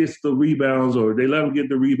gets the rebounds or they let him get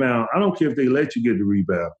the rebound. I don't care if they let you get the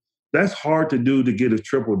rebound. That's hard to do to get a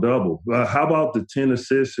triple-double. How about the 10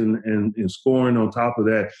 assists and scoring on top of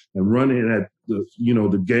that and running at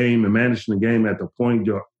the game and managing the game at the point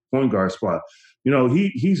guard spot? You know,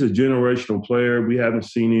 he's a generational player. We haven't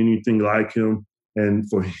seen anything like him. And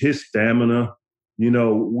for his stamina, you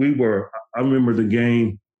know, I remember the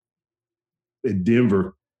game at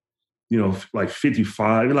Denver, you know, like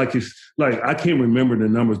 55. I can't remember the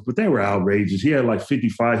numbers, but they were outrageous. He had like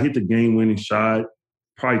 55, hit the game-winning shot,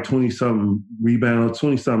 probably 20-something rebounds,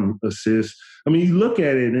 20-something assists. I mean, you look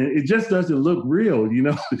at it, and it just doesn't look real, you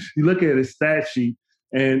know? You look at his stat sheet,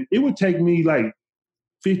 and it would take me like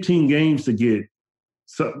 15 games to get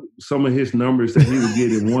some of his numbers that he would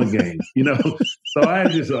get in one game, you know? So I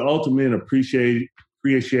had just an ultimate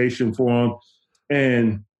appreciation for him.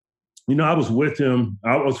 And, you know, I was with him.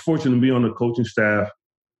 I was fortunate to be on the coaching staff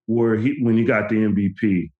when he got the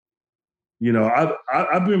MVP. You know,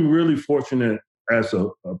 I've been really fortunate as a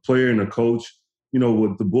player and a coach. You know,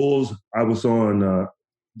 with the Bulls, I was on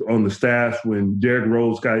the staff when Derrick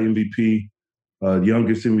Rose got MVP,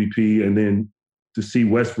 youngest MVP, and then to see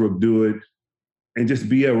Westbrook do it and just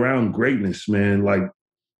be around greatness, man. Like,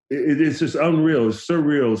 it's just unreal. It's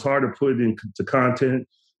surreal. It's hard to put into content,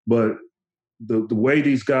 but the way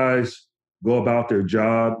these guys go about their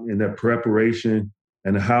job and their preparation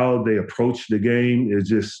and how they approach the game is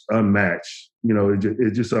just unmatched. You know,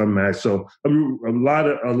 it's just unmatched. So I mean, a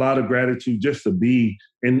lot of gratitude just to be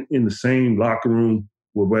in the same locker room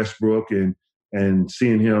with Westbrook and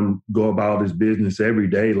seeing him go about his business every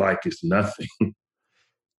day like it's nothing.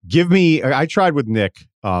 I tried with Nick.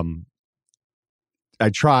 I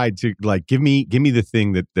tried to give me the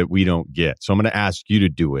thing that we don't get. So I'm going to ask you to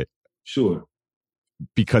do it. Sure.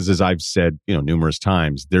 Because as I've said, you know, numerous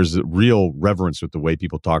times, there's a real reverence with the way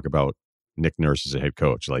people talk about Nick Nurse as a head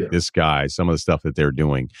coach. Like this guy, some of the stuff that they're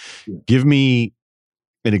doing. Yeah. Give me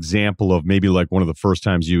an example of maybe like one of the first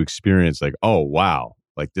times you experienced like, oh, wow,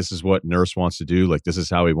 like this is what Nurse wants to do. Like this is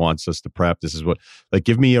how he wants us to prep. This is what, like,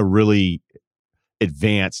 give me a really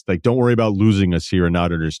advanced, like, don't worry about losing us here and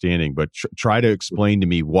not understanding, but try to explain to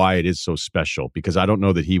me why it is so special, because I don't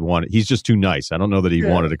know that he's just too nice. I don't know that he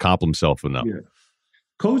wanted to compliment himself enough. Yeah.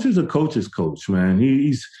 Coach is a coach's coach, man.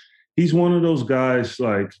 He's one of those guys,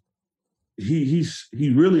 like, he's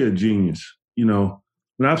really a genius, you know.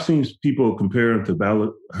 And I've seen people compare him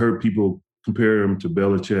to heard people compare him to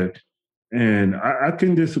Belichick, and I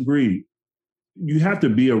can disagree. You have to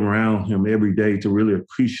be around him every day to really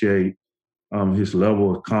appreciate his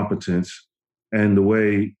level of competence and the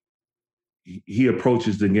way he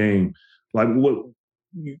approaches the game. Like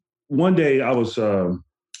one day I was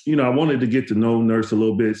I wanted to get to know Nurse a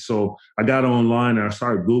little bit. So I got online and I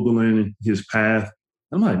started Googling his path.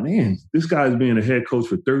 I'm like, man, this guy's been a head coach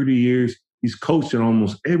for 30 years. He's coached at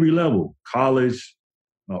almost every level, college,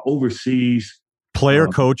 overseas. Player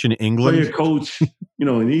coach in England. Player coach,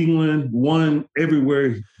 in England, won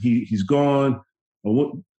everywhere he's gone.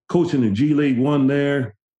 Coach in the G League, won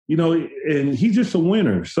there. And he's just a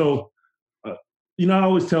winner. So, I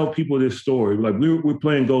always tell people this story. Like we're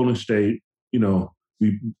playing Golden State.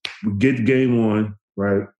 We get to game 1,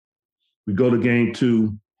 right? We go to game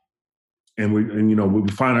 2, and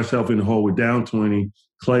we find ourselves in the hole. We're down 20.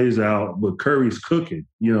 Clay's out, but Curry's cooking.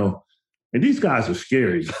 And these guys are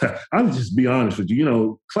scary. I'll just be honest with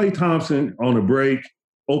you. Klay Thompson on a break,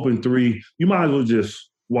 open 3. You might as well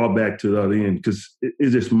just walk back to the other end because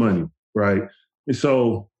it's just money, right? And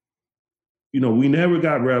so, we never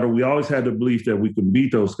got rattled. We always had the belief that we could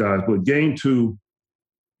beat those guys. But game 2,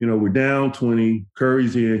 we're down 20.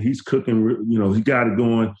 Curry's in. He's cooking. He got it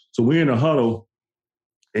going. So we're in a huddle,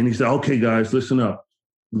 and he said, "Okay, guys, listen up.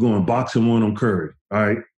 We're going boxing 1 on Curry. All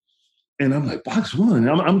right." And I'm like, box 1.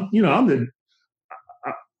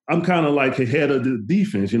 I'm kind of like head of the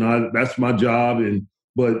defense. That's my job.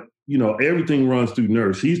 But everything runs through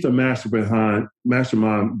Nurse. He's the mastermind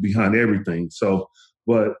behind everything. So,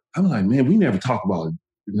 but I'm like, man, we never talk about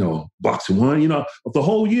boxing 1. The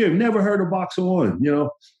whole year, never heard of boxing 1.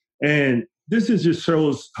 And this just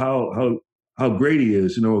shows how great he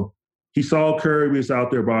is. He saw Curry was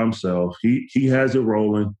out there by himself. He has it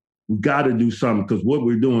rolling. We got to do something because what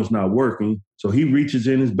we're doing is not working. So he reaches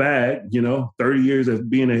in his bag, 30 years of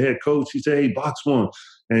being a head coach. He said, "Hey, box 1."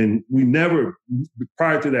 And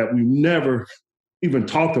prior to that, we never even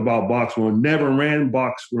talked about box 1, never ran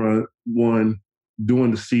box 1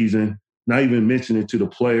 during the season, not even mention it to the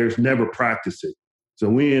players, never practiced it. So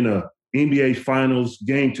we in a NBA Finals,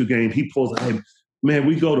 game 2 game. He pulls, "Hey, man,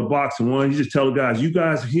 we go to boxing 1." He just tell the guys, "You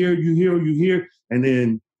guys here, you here." And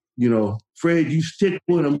then, Fred, you stick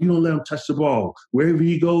with him. You don't let him touch the ball. Wherever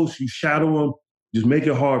he goes, you shadow him. Just make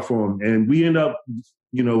it hard for him. And we end up,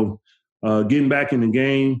 getting back in the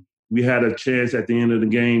game. We had a chance at the end of the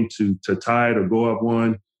game to tie it or go up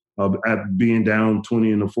 1 at being down 20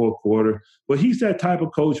 in the fourth quarter. But he's that type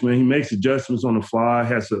of coach, man. He makes adjustments on the fly,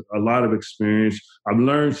 has a lot of experience. I've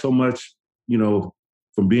learned so much,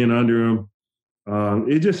 from being under him.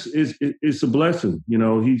 It's a blessing.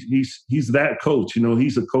 He's that coach.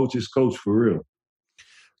 He's a coach's coach for real.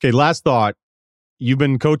 Okay, last thought. You've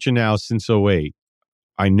been coaching now since 2008.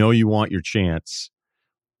 I know you want your chance.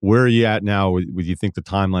 Where are you at now with you think the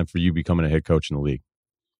timeline for you becoming a head coach in the league?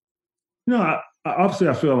 Obviously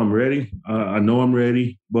I feel I'm ready. I know I'm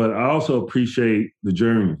ready, but I also appreciate the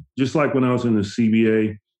journey. Just like when I was in the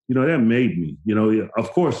CBA, that made me.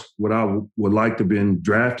 Of course, what I would like to have been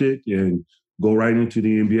drafted and go right into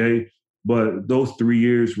the NBA. But those 3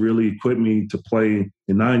 years really equipped me to play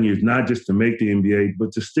in 9 years, not just to make the NBA,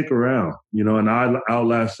 but to stick around, and I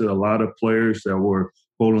outlasted a lot of players that were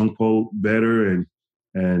quote unquote better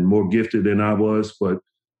and more gifted than I was. But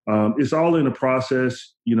it's all in the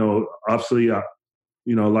process. Obviously,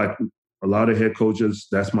 like a lot of head coaches,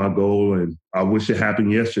 that's my goal. And I wish it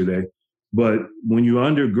happened yesterday. But when you're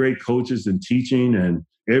under great coaches and teaching and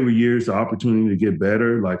every year is the opportunity to get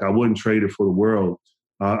better, like I wouldn't trade it for the world.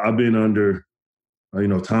 I've been under,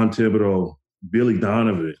 Tom Thibodeau, Billy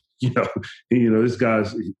Donovan. This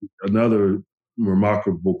guy's another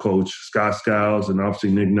remarkable coach, Scott Skiles, and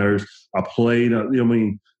obviously Nick Nurse. I played.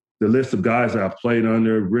 The list of guys that I played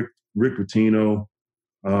under: Rick Pitino,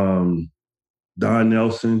 Don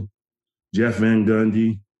Nelson, Jeff Van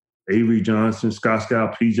Gundy, Avery Johnson, Scott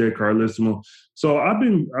Skiles, PJ Carlissimo. So I've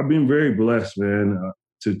been very blessed, man.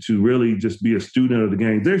 To really just be a student of the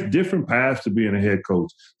game. There's different paths to being a head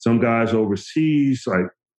coach. Some guys overseas, like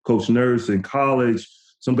Coach Nurse in college.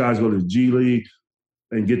 Some guys go to the G League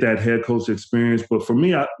and get that head coach experience. But for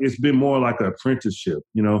me, it's been more like an apprenticeship,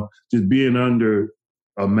 just being under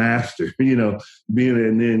a master,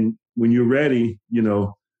 and then when you're ready,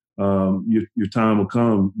 your time will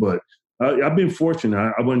come. But I've been fortunate.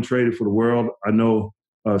 I wasn't traded for the world. I know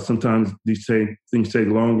sometimes things take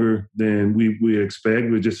longer than we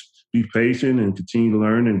expect. We just be patient and continue to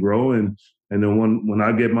learn and grow. And then when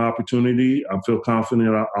I get my opportunity, I feel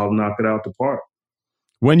confident I'll knock it out the park.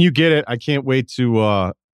 When you get it, I can't wait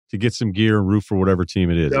to get some gear and root for whatever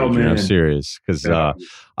team it is. Oh, Adrian, I'm serious because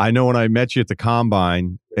I know when I met you at the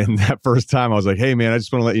Combine and that first time I was like, "Hey man, I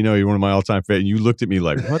just want to let you know you're one of my all-time favorites." And you looked at me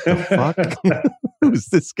like, "What the fuck? Who's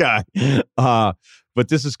this guy?" But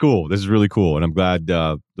this is cool. This is really cool, and I'm glad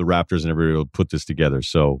the Raptors and everybody will put this together.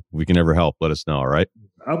 So if we can ever help, let us know. All right.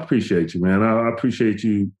 I appreciate you, man. I appreciate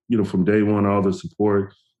you. From day one, all the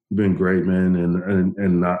support. been great, man,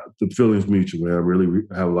 and the feeling's mutual. Man. I really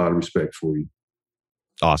have a lot of respect for you.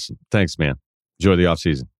 Awesome. Thanks, man. Enjoy the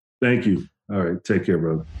offseason. Thank you. All right. Take care,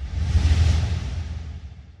 brother.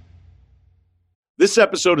 This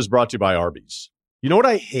episode is brought to you by Arby's. You know what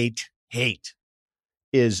I hate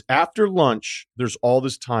is after lunch, there's all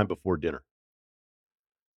this time before dinner.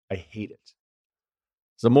 I hate it.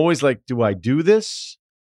 So I'm always like, do I do this?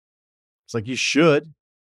 It's like, you should.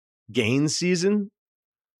 Gain season,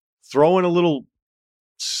 throw in a little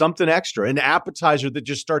something extra, an appetizer that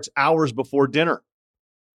just starts hours before dinner.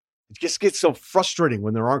 It just gets so frustrating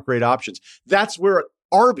when there aren't great options. That's where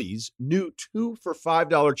Arby's new 2 for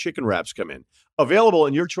 $5 chicken wraps come in. Available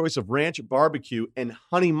in your choice of ranch, barbecue, and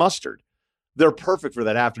honey mustard. They're perfect for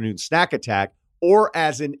that afternoon snack attack or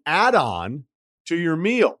as an add-on to your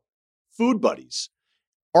meal. Food Buddies.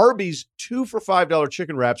 Arby's 2 for $5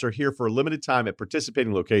 chicken wraps are here for a limited time at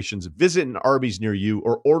participating locations. Visit an Arby's near you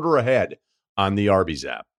or order ahead on the Arby's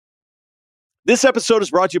app. This episode is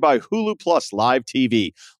brought to you by Hulu Plus Live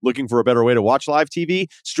TV. Looking for a better way to watch live TV?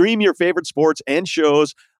 Stream your favorite sports and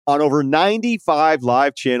shows on over 95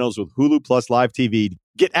 live channels with Hulu Plus Live TV.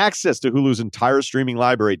 Get access to Hulu's entire streaming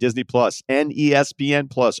library, Disney Plus and ESPN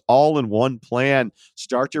Plus, all in one plan.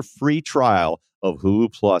 Start your free trial of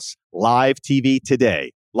Hulu Plus Live TV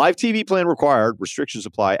today. Live TV plan required. Restrictions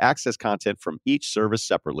apply. Access content from each service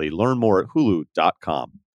separately. Learn more at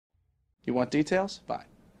hulu.com. You want details? Fine.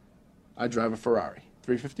 I drive a Ferrari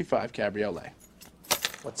 355 Cabriolet.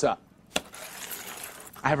 What's up?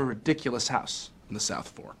 I have a ridiculous house in the South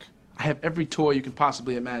Fork. I have every toy you can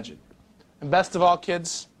possibly imagine. And best of all,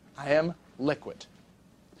 kids, I am liquid.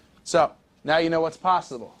 So, now you know what's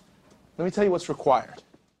possible. Let me tell you what's required.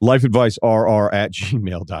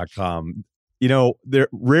 LifeAdviceRR@gmail.com. You know,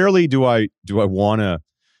 rarely do I want to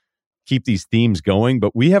keep these themes going,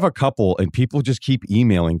 but we have a couple, and people just keep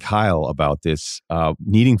emailing Kyle about this,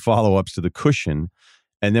 needing follow-ups to the cushion,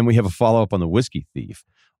 and then we have a follow-up on the Whiskey Thief.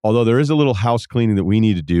 Although there is a little house cleaning that we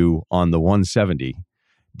need to do on the 170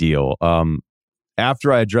 deal.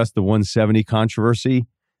 After I addressed the 170 controversy,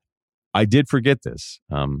 I did forget this.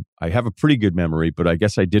 I have a pretty good memory, but I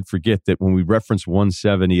guess I did forget that when we referenced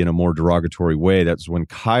 170 in a more derogatory way, that's when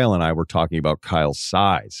Kyle and I were talking about Kyle's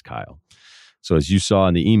size, Kyle. So as you saw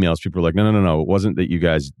in the emails, people were like, no. It wasn't that you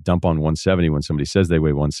guys dump on 170 when somebody says they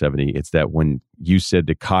weigh 170. It's that when you said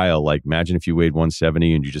to Kyle, like, imagine if you weighed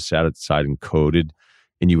 170 and you just sat outside and coded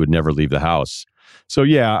and you would never leave the house. So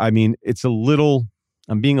yeah, I mean,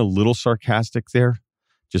 I'm being a little sarcastic there,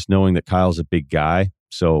 just knowing that Kyle's a big guy.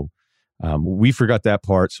 So we forgot that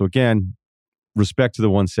part. So again, respect to the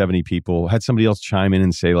 170 people. Had somebody else chime in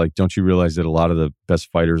and say, like, don't you realize that a lot of the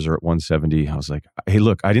best fighters are at 170? I was like, hey,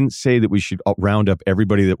 look, I didn't say that we should round up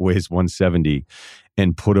everybody that weighs 170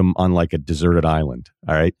 and put them on like a deserted island.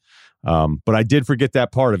 All right. But I did forget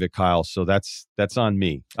that part of it, Kyle. So that's on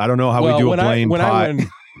me. I don't know how we do a blame pot.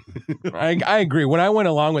 I agree. When I went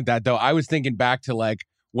along with that, though, I was thinking back to like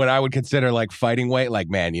when I would consider like fighting weight, like,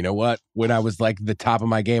 man, you know what? When I was like the top of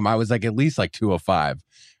my game, I was like at least like 205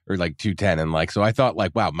 or like 210. And like, so I thought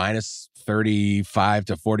like, wow, minus 35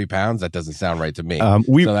 to 40 pounds. That doesn't sound right to me.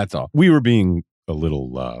 So that's all. We were being a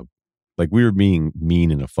little, we were being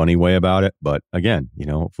mean in a funny way about it. But again, you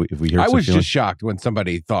know, if we hear, I was just shocked when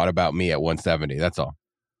somebody thought about me at 170. That's all.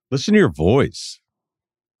 Listen to your voice.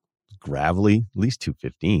 Gravelly, at least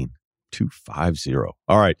 215. 250.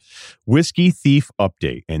 All right. Whiskey Thief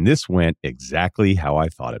update. And this went exactly how I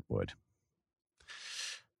thought it would.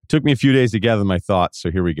 It took me a few days to gather my thoughts,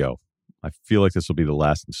 so here we go. I feel like this will be the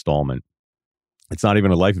last installment. It's not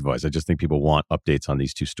even a life advice. I just think people want updates on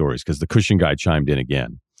these two stories because the cushion guy chimed in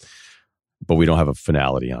again. But we don't have a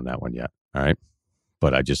finality on that one yet. All right.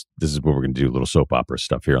 But this is what we're going to do, a little soap opera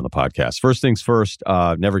stuff here on the podcast. First things first,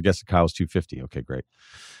 never guessed that Kyle's 250. Okay, great.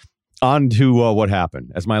 On to what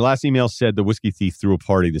happened. As my last email said, the Whiskey Thief threw a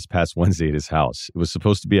party this past Wednesday at his house. It was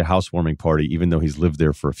supposed to be a housewarming party, even though he's lived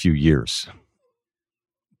there for a few years.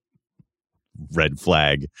 Red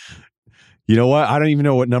flag. You know what? I don't even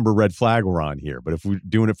know what number red flag we're on here, but if we're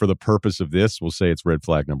doing it for the purpose of this, we'll say it's red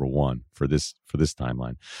flag number 1 for this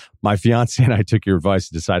timeline. My fiance and I took your advice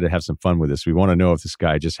and decided to have some fun with this. We want to know if this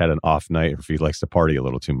guy just had an off night or if he likes to party a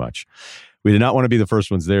little too much. We did not want to be the first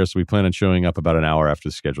ones there, so we plan on showing up about an hour after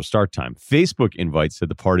the scheduled start time. Facebook invite said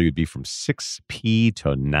the party would be from 6 p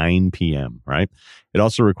to 9 p.m., right? It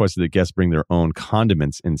also requested that guests bring their own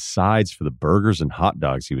condiments and sides for the burgers and hot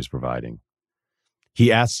dogs he was providing.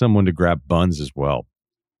 He asked someone to grab buns as well.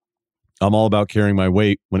 I'm all about carrying my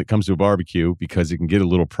weight when it comes to a barbecue because it can get a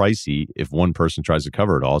little pricey if one person tries to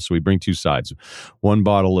cover it all. So we bring 2 sides, 1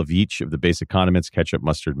 bottle of each of the basic condiments, ketchup,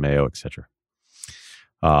 mustard, mayo, etc.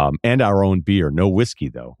 and our own beer. No whiskey,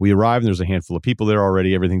 though. We arrive and there's a handful of people there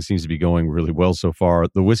already. Everything seems to be going really well so far.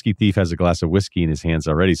 The whiskey thief has a glass of whiskey in his hands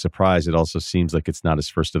already. Surprised, it also seems like it's not his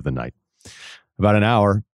first of the night. About an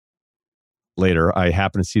hour later, I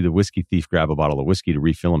happen to see the whiskey thief grab a bottle of whiskey to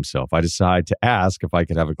refill himself. I decide to ask if I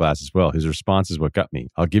could have a glass as well. His response is what got me.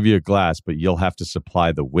 I'll give you a glass, but you'll have to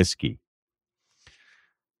supply the whiskey.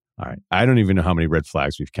 All right. I don't even know how many red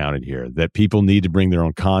flags we've counted here. That people need to bring their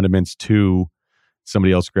own condiments. 2,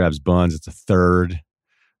 somebody else grabs buns. It's a 3rd.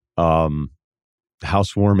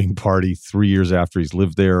 Housewarming party 3 years after he's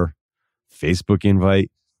lived there. Facebook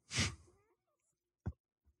invite.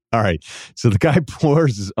 All right. So the guy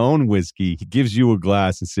pours his own whiskey. He gives you a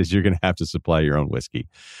glass and says, you're going to have to supply your own whiskey.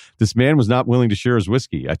 This man was not willing to share his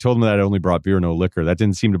whiskey. I told him that I only brought beer, no liquor. That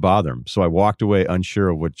didn't seem to bother him. So I walked away unsure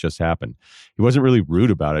of what just happened. He wasn't really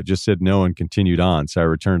rude about it, just said no and continued on. So I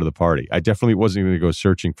returned to the party. I definitely wasn't going to go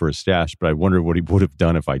searching for a stash, but I wondered what he would have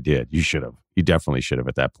done if I did. You should have. You definitely should have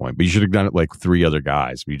at that point. But you should have done it like 3 other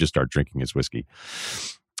guys. You just start drinking his whiskey.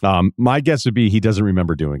 My guess would be he doesn't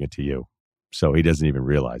remember doing it to you. So he doesn't even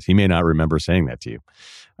realize. He may not remember saying that to you.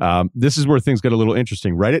 This is where things get a little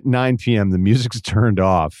interesting. Right at 9 p.m., the music's turned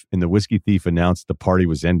off and the whiskey thief announced the party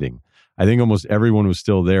was ending. I think almost everyone was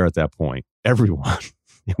still there at that point. Everyone.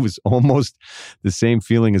 It was almost the same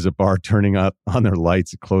feeling as a bar turning up on their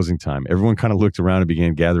lights at closing time. Everyone kind of looked around and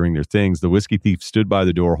began gathering their things. The whiskey thief stood by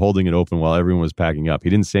the door holding it open while everyone was packing up.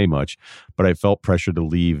 He didn't say much, but I felt pressure to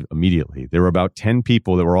leave immediately. There were about 10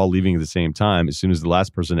 people that were all leaving at the same time. As soon as the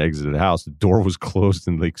last person exited the house, the door was closed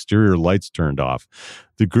and the exterior lights turned off.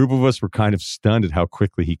 The group of us were kind of stunned at how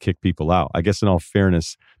quickly he kicked people out. I guess in all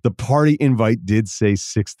fairness, the party invite did say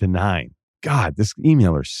 6 to 9. God, this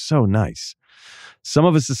emailer is so nice. Some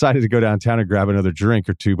of us decided to go downtown and grab another drink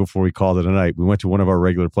or two before we called it a night. We went to one of our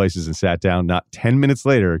regular places and sat down. Not 10 minutes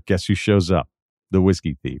later, guess who shows up? The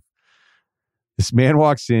whiskey thief. This man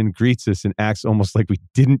walks in, greets us, and acts almost like we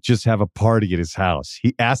didn't just have a party at his house.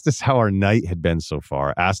 He asked us how our night had been so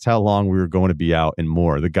far, asked how long we were going to be out, and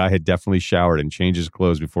more. The guy had definitely showered and changed his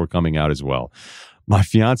clothes before coming out as well. My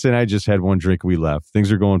fiance and I just had one drink. We left.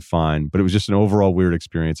 Things are going fine, but it was just an overall weird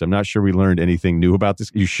experience. I'm not sure we learned anything new about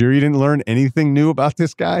this. You sure you didn't learn anything new about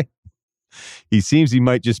this guy? He seems he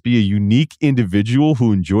might just be a unique individual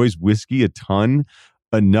who enjoys whiskey a ton,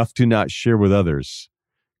 enough to not share with others.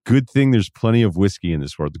 Good thing there's plenty of whiskey in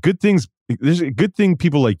this world. There's a good thing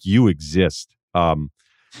people like you exist.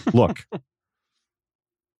 Look,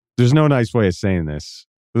 there's no nice way of saying this.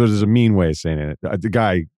 There's a mean way of saying it. The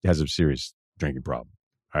guy has a serious drinking problem.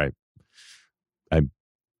 All right.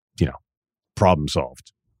 Problem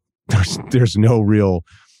solved. There's no real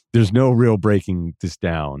breaking this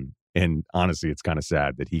down. And honestly, it's kind of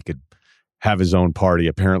sad that he could have his own party,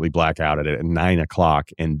 apparently black out at it at 9 o'clock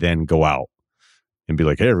and then go out and be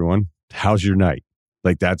like, hey, everyone, how's your night?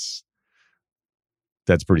 Like that's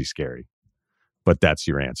pretty scary, but that's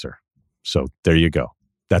your answer. So there you go.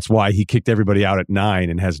 That's why he kicked everybody out at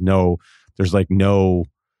 9 and there's no,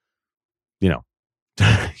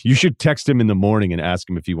 you should text him in the morning and ask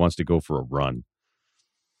him if he wants to go for a run.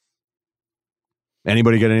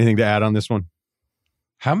 Anybody got anything to add on this one?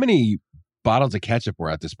 How many bottles of ketchup were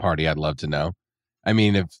at this party? I'd love to know. I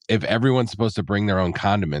mean, if everyone's supposed to bring their own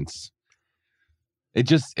condiments,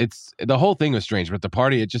 it's the whole thing was strange. But at the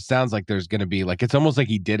party, it just sounds like there's going to be like, it's almost like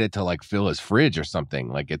he did it to like fill his fridge or something.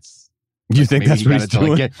 Like you think that's what he's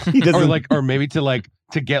doing? Or maybe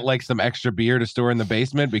to get like some extra beer to store in the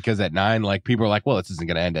basement, because at 9, like people are like, well, this isn't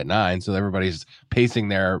going to end at 9. So everybody's pacing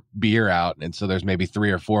their beer out. And so there's maybe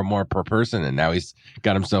 3 or 4 more per person. And now he's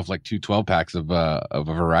got himself like 2 12-packs of a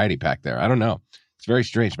variety pack there. I don't know. It's very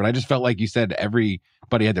strange, but I just felt like you said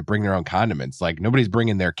everybody had to bring their own condiments. Like nobody's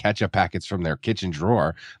bringing their ketchup packets from their kitchen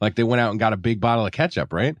drawer. Like they went out and got a big bottle of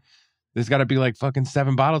ketchup, right? There's got to be like fucking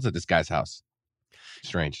 7 bottles at this guy's house.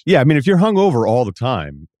 Strange. Yeah. I mean, if you're hungover all the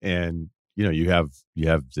time and you have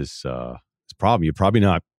this problem, you're probably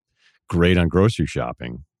not great on grocery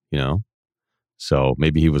shopping, So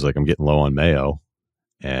maybe he was like, I'm getting low on mayo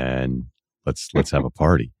and let's have a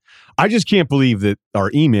party. I just can't believe that our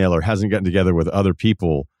emailer hasn't gotten together with other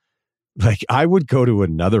people. Like I would go to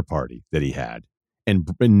another party that he had and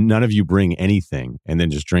none of you bring anything and then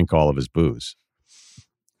just drink all of his booze.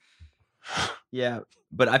 Yeah.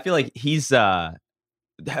 But I feel like he's,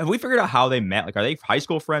 have we figured out how they met? Like, are they high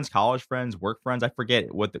school friends, college friends, work friends? I forget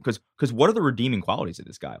because what are the redeeming qualities of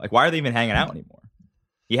this guy? Like, why are they even hanging out anymore?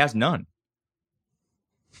 He has none.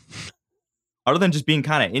 Other than just being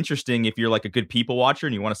kind of interesting if you're like a good people watcher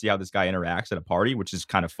and you want to see how this guy interacts at a party, which is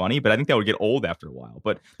kind of funny, but I think that would get old after a while.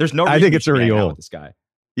 But there's no reason I think it's already old with this guy.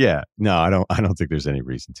 Yeah. No, I don't think there's any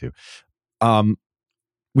reason to.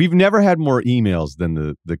 we've never had more emails than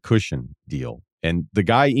the cushion deal. And the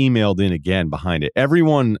guy emailed in again behind it.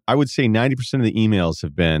 Everyone, I would say 90% of the emails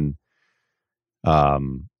have been,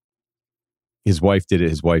 his wife did it,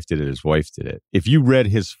 his wife did it, his wife did it. If you read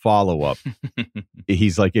his follow-up,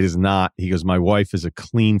 he's like, it is not. He goes, my wife is a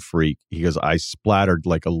clean freak. He goes, I splattered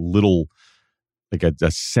like a little, like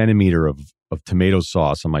a centimeter of tomato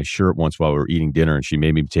sauce on my shirt once while we were eating dinner, and she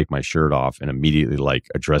made me take my shirt off and immediately like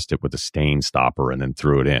addressed it with a stain stopper and then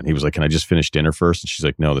threw it in. He was like, can I just finish dinner first? And she's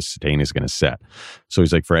like, no, the stain is going to set. So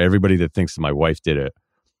he's like, for everybody that thinks that my wife did it,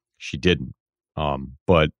 she didn't.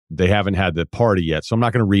 But they haven't had the party yet. So I'm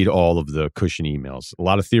not going to read all of the cushion emails. A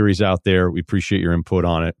lot of theories out there. We appreciate your input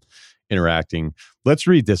on it, interacting. Let's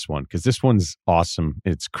read this one because this one's awesome.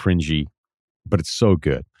 It's cringy, but it's so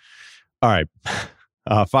good. All right.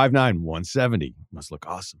 5'9", 170. Must look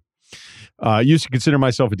awesome. Used to consider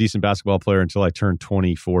myself a decent basketball player until I turned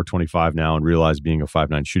 24, 25 now and realized being a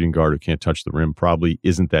 5'9" shooting guard who can't touch the rim probably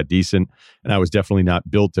isn't that decent. And I was definitely not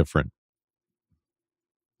built different.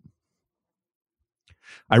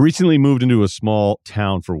 I recently moved into a small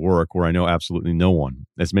town for work where I know absolutely no one.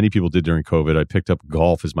 As many people did during COVID, I picked up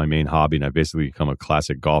golf as my main hobby, and I've basically become a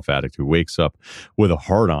classic golf addict who wakes up with a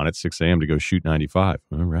heart on at 6 a.m. to go shoot 95.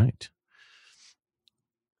 All right.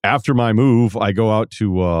 After my move, I go out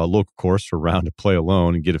to a local course for a round to play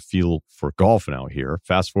alone and get a feel for golfing out here.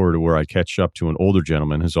 Fast forward to where I catch up to an older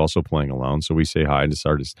gentleman who's also playing alone. So we say hi and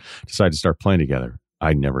decide to start playing together.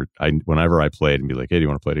 Whenever I played and be like, hey, do you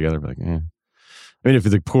want to play together? I'd be like, eh. I mean, if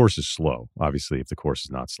the course is slow, obviously, if the course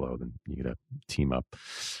is not slow, then you get to team up.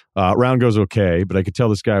 Round goes okay, but I could tell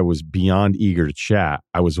this guy was beyond eager to chat.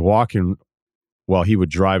 I was walking while he would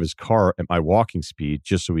drive his car at my walking speed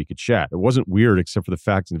just so we could chat. It wasn't weird except for the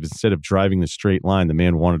fact that instead of driving the straight line, the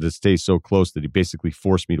man wanted to stay so close that he basically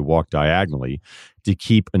forced me to walk diagonally to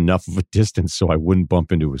keep enough of a distance so I wouldn't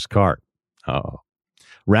bump into his car.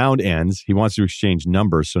 Round ends. He wants to exchange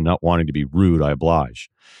numbers, so not wanting to be rude, I oblige.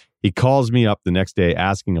 He calls me up the next day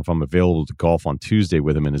asking if I'm available to golf on Tuesday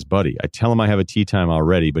with him and his buddy. I tell him I have a tee time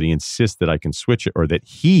already, but he insists that I can switch it or that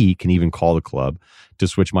he can even call the club to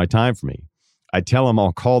switch my time for me. I tell him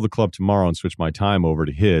I'll call the club tomorrow and switch my time over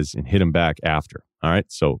to his and hit him back after. All right.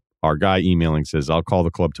 So our guy emailing says, I'll call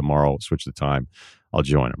the club tomorrow, switch the time. I'll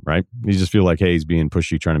join him. Right. You just feel like, hey, he's being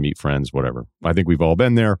pushy, trying to meet friends, whatever. I think we've all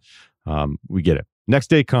been there. We get it. Next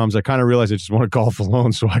day comes, I kind of realize I just want to golf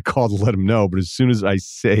alone, so I call to let him know. But as soon as I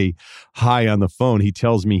say hi on the phone, he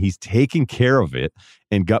tells me he's taking care of it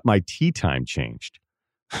and got my tee time changed.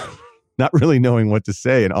 Not really knowing what to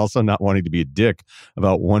say and also not wanting to be a dick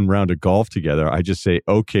about one round of golf together, I just say,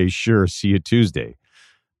 okay, sure, see you Tuesday.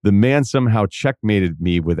 The man somehow checkmated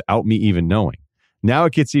me without me even knowing. Now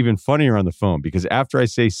it gets even funnier on the phone because after I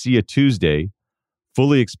say, see you Tuesday,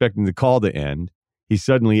 fully expecting the call to end, he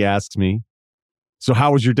suddenly asks me, so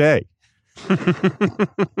how was your day?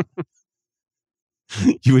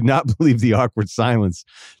 You would not believe the awkward silence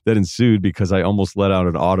that ensued because I almost let out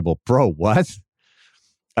an audible, bro, what?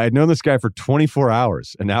 I had known this guy for 24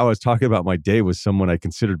 hours, and now I was talking about my day with someone I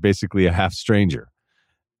considered basically a half stranger.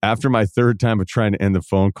 After my third time of trying to end the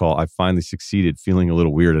phone call, I finally succeeded, feeling a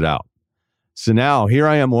little weirded out. So now here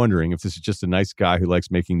I am wondering if this is just a nice guy who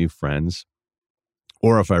likes making new friends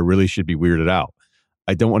or if I really should be weirded out.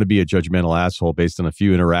 I don't want to be a judgmental asshole based on a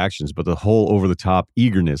few interactions, but the whole over-the-top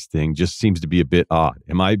eagerness thing just seems to be a bit odd.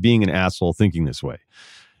 Am I being an asshole thinking this way?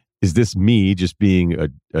 Is this me just being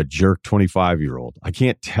a jerk 25-year-old? I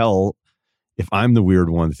can't tell if I'm the weird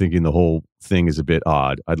one thinking the whole thing is a bit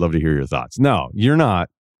odd. I'd love to hear your thoughts. No, you're not.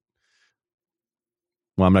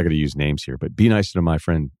 Well, I'm not going to use names here, but be nice to my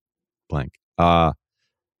friend blank.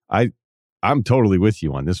 I'm totally with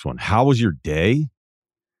you on this one. How was your day?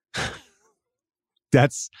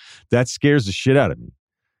 That scares the shit out of me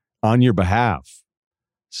on your behalf.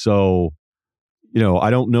 So, I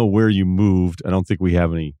don't know where you moved. I don't think we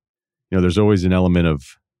have any, there's always an element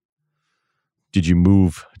of, did you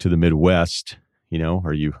move to the Midwest?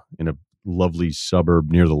 Are you in a lovely suburb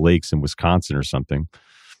near the lakes in Wisconsin or something?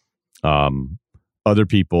 Other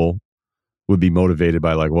people would be motivated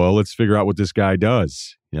by like, well, let's figure out what this guy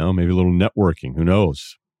does. Maybe a little networking. Who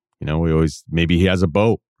knows? Maybe he has a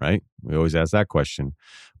boat, right? We always ask that question.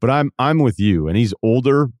 But I'm with you, and he's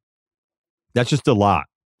older. That's just a lot.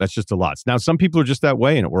 Now, some people are just that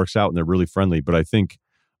way, and it works out, and they're really friendly. But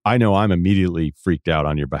I know I'm immediately freaked out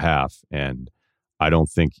on your behalf, and I don't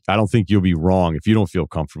think you'll be wrong if you don't feel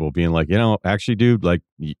comfortable being like, actually, dude, like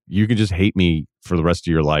you can just hate me for the rest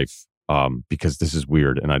of your life because this is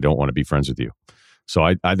weird, and I don't want to be friends with you. So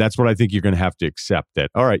I that's what I think you're going to have to accept,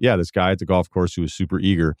 that, all right, yeah, this guy at the golf course who is super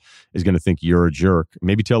eager is going to think you're a jerk.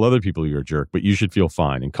 Maybe tell other people you're a jerk, but you should feel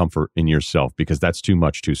fine and comfort in yourself, because that's too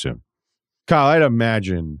much too soon. Kyle, I'd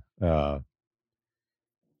imagine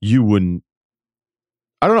you wouldn't.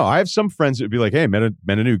 I don't know. I have some friends that would be like, hey, met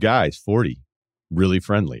a new guy. He's 40. Really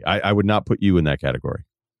friendly. I would not put you in that category.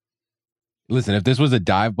 Listen, if this was a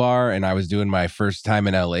dive bar and I was doing my first time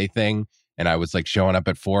in LA thing, and I was like showing up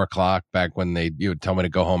at 4:00 back when you would tell me to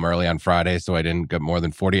go home early on Friday so I didn't get more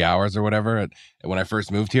than 40 hours or whatever when I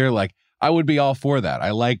first moved here, like, I would be all for that.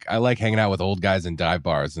 I like hanging out with old guys in dive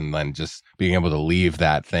bars and then just being able to leave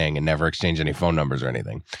that thing and never exchange any phone numbers or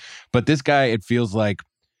anything. But this guy, it feels like,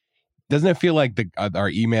 doesn't it feel like our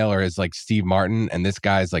emailer is like Steve Martin, and this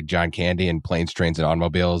guy's like John Candy in Planes, Trains, and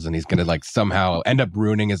Automobiles, and he's going to like somehow end up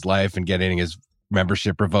ruining his life and getting his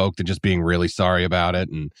membership revoked and just being really sorry about it,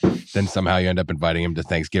 and then somehow you end up inviting him to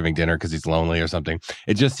Thanksgiving dinner because he's lonely or something.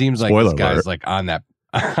 It just seems like this guy's like on that.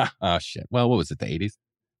 Oh shit! Well, what was it? The 80s?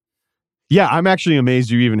 Yeah, I'm actually amazed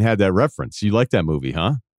you even had that reference. You like that movie,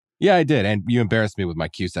 huh? Yeah, I did, and you embarrassed me with my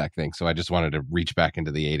Cusack thing, so I just wanted to reach back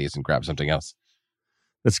into the 80s and grab something else.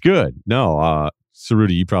 That's good. No,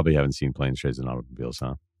 Cerruti, you probably haven't seen Planes, Trains, and Automobiles,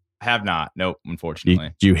 huh? I have not. Nope,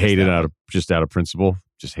 unfortunately. Do you hate it out of principle?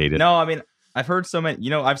 Just hate it? No, I mean, I've heard so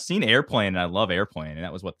many. I've seen Airplane, and I love Airplane, and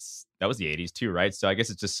that was the 80s too, right? So I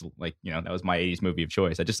guess it's just like, that was my 80s movie of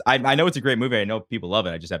choice. I know it's a great movie. I know people love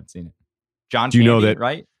it. I just haven't seen it. John do you Candy, know that?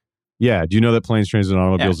 Right? Yeah. Do you know that Planes, Trains, and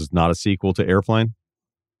Automobiles is not a sequel to Airplane?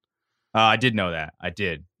 I did know that. I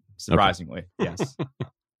did. Surprisingly, okay. Yes.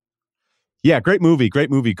 Yeah, great movie.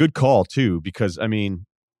 Good call, too, because, I mean,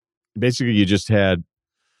 basically you just had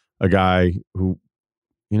a guy who,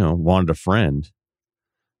 wanted a friend.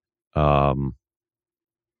 What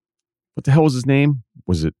the hell was his name?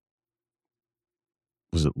 Was it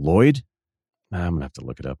Lloyd? I'm going to have to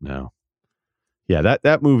look it up now. Yeah,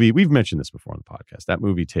 that movie, we've mentioned this before on the podcast. That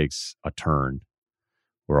movie takes a turn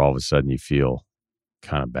where all of a sudden you feel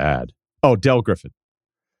kind of bad. Oh, Del Griffin.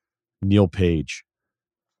 Neil Page.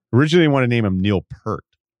 Originally, they wanted to name him Neil Peart,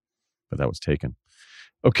 but that was taken.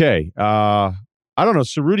 Okay. I don't know.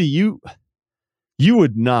 Cerruti, you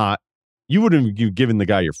wouldn't have given the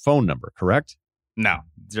guy your phone number, correct? No,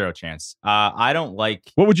 zero chance. I don't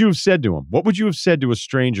like... What would you have said to him? What would you have said to a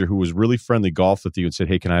stranger who was really friendly, golfed with you, and said,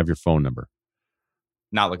 hey, can I have your phone number?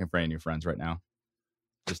 Not looking for any new friends right now.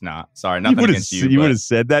 Just not. Sorry, nothing against you. You would have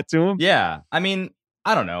said that to him? Yeah. I mean,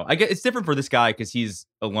 I don't know. I guess it's different for this guy because he's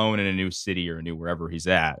alone in a new city or a new wherever he's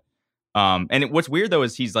at. What's weird though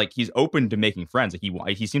is he's open to making friends.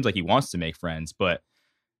 Like he seems like he wants to make friends, but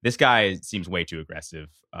this guy seems way too aggressive.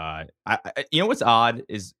 What's odd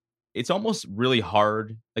is it's almost really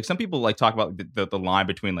hard. Like some people like talk about the line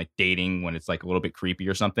between like dating when it's like a little bit creepy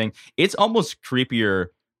or something. It's almost creepier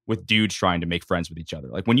with dudes trying to make friends with each other.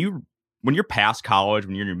 Like when you're past college,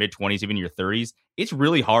 when you're in your mid 20s, even your 30s, it's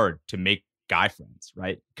really hard to make guy friends,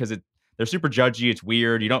 right? Because they're super judgy. It's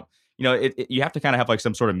weird. You don't, you have to kind of have like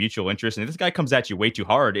some sort of mutual interest. And if this guy comes at you way too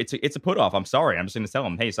hard, it's a put off. I'm sorry. I'm just going to tell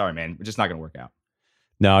him, hey, sorry, man, it's just not going to work out.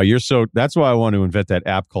 No, that's why I want to invent that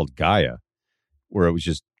app called Gaia, where it was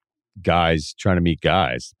just guys trying to meet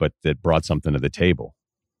guys, but that brought something to the table,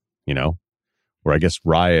 where I guess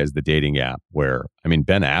Raya is the dating app where, I mean,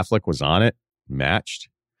 Ben Affleck was on it, matched,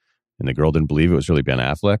 and the girl didn't believe it was really Ben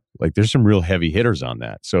Affleck. Like, there's some real heavy hitters on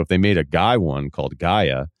that. So if they made a guy one called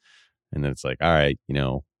Gaia, and then it's like, all right,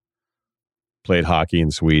 played hockey in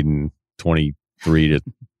Sweden, 23 to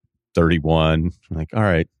 31. I'm like, all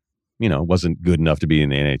right, wasn't good enough to be in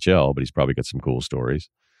the NHL, but he's probably got some cool stories,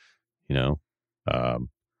 I'm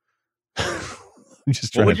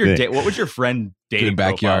just trying to think. What would your friend dating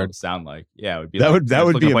backyard sound like? Yeah, it would be that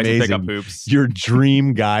would be amazing. Your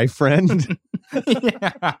dream guy friend.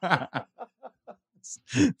 Yeah.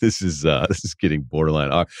 This is getting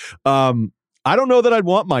borderline. I don't know that I'd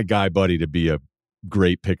want my guy buddy to be a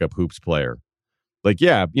great pickup hoops player. Like,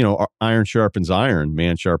 yeah, iron sharpens iron,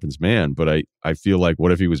 man sharpens man. But I feel like,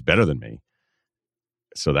 what if he was better than me?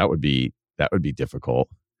 So that would be difficult.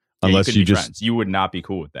 Yeah, unless you would not be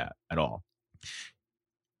cool with that at all.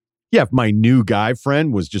 Yeah, if my new guy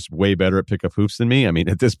friend was just way better at pickup hoops than me, I mean,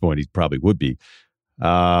 at this point, he probably would be.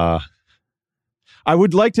 I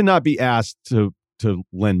would like to not be asked to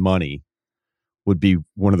lend money. Would be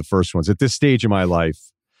one of the first ones at this stage of my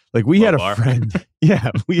life. Like we had a friend.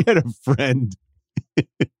 Yeah, we had a friend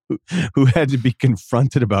who had to be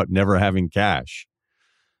confronted about never having cash.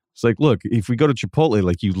 It's like, look, if we go to Chipotle,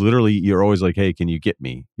 like you're always like, hey, can you get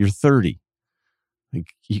me? You're 30. Like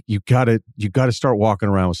you gotta start walking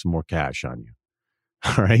around with some more cash on you.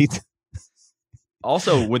 All right.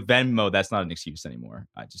 Also, with Venmo, that's not an excuse anymore.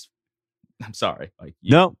 I'm sorry. Like,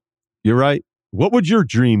 No, you're right. What would your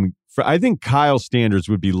dream? I think Kyle's standards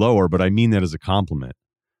would be lower, but I mean that as a compliment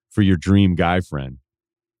for your dream guy friend.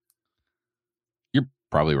 You're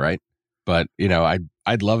probably right, but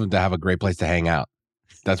I'd love him to have a great place to hang out.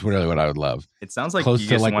 That's really what I would love. It sounds like close you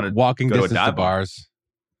to just like want to walking go to a distance to dive bar. bars.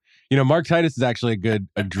 Mark Titus is actually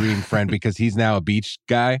a dream friend because he's now a beach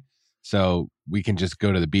guy. So we can just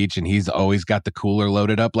go to the beach and he's always got the cooler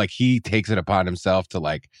loaded up. Like he takes it upon himself to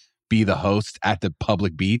like be the host at the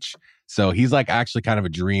public beach. So he's like actually kind of a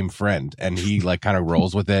dream friend and he like kind of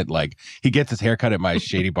rolls with it. Like he gets his haircut at my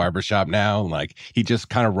shady barbershop now. And like he just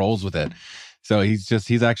kind of rolls with it. So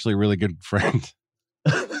he's actually a really good friend.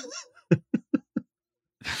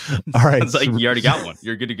 All right. It's like you already got one.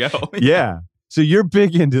 You're good to go. Yeah. So you're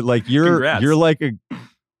big into like Congrats. you're like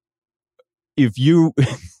if you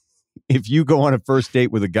go on a first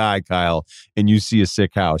date with a guy, Kyle, and you see a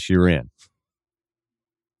sick house, you're in.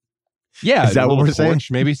 Yeah, is that what we're saying?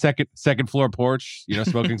 Maybe second floor porch.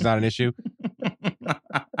 Smoking's not an issue,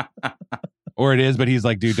 or it is, but he's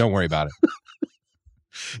like, dude, don't worry about it.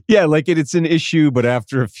 Yeah, like it's an issue, but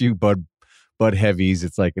after a few bud heavies,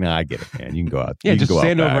 it's like, I get it, man. You can go out. Yeah, just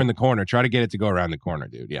stand over back in the corner. Try to get it to go around the corner,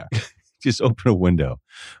 dude. Yeah, just open a window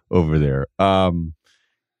over there.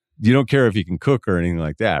 You don't care if you can cook or anything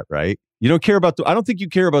like that, right? You don't care about I don't think you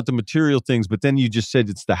care about the material things, but then you just said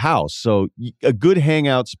it's the house. So a good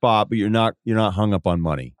hangout spot, but you're not hung up on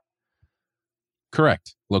money.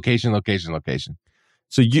 Correct. Location.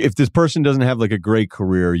 So if this person doesn't have like a great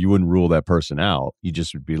career, you wouldn't rule that person out. You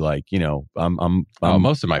just would be like,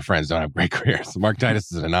 most of my friends don't have great careers. Mark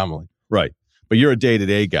Titus is an anomaly. Right. But you're a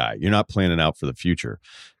day-to-day guy. You're not planning out for the future.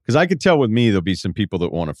 Because I could tell with me, there'll be some people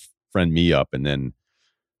that want to friend me up, and then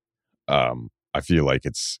I feel like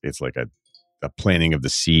it's like a planting of the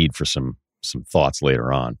seed for some thoughts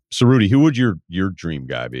later on. So Rudy, who would your dream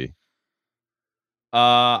guy be?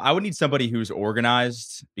 I would need somebody who's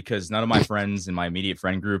organized because none of my friends in my immediate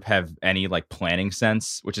friend group have any like planning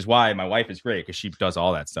sense, which is why my wife is great because she does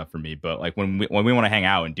all that stuff for me. But like when we want to hang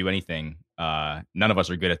out and do anything, none of us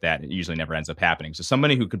are good at that. It usually never ends up happening. So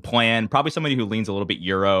somebody who could plan, probably somebody who leans a little bit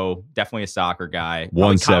Euro, definitely a soccer guy.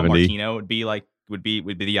 170. Kyle Martino would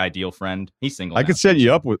be the ideal friend. He's single. I can set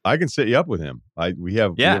you up with him. We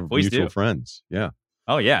have mutual friends. Yeah.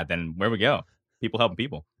 Oh yeah. Then where we go? People helping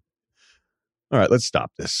people. All right, let's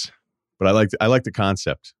stop this. But I like the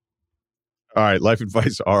concept. All right,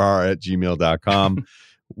 lifeadvicerr@gmail.com.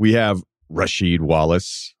 We have Rasheed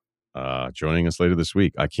Wallace joining us later this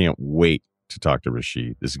week. I can't wait to talk to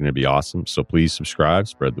Rasheed. This is going to be awesome. So please subscribe,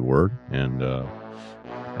 spread the word. And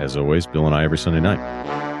as always, Bill and I every Sunday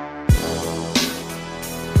night.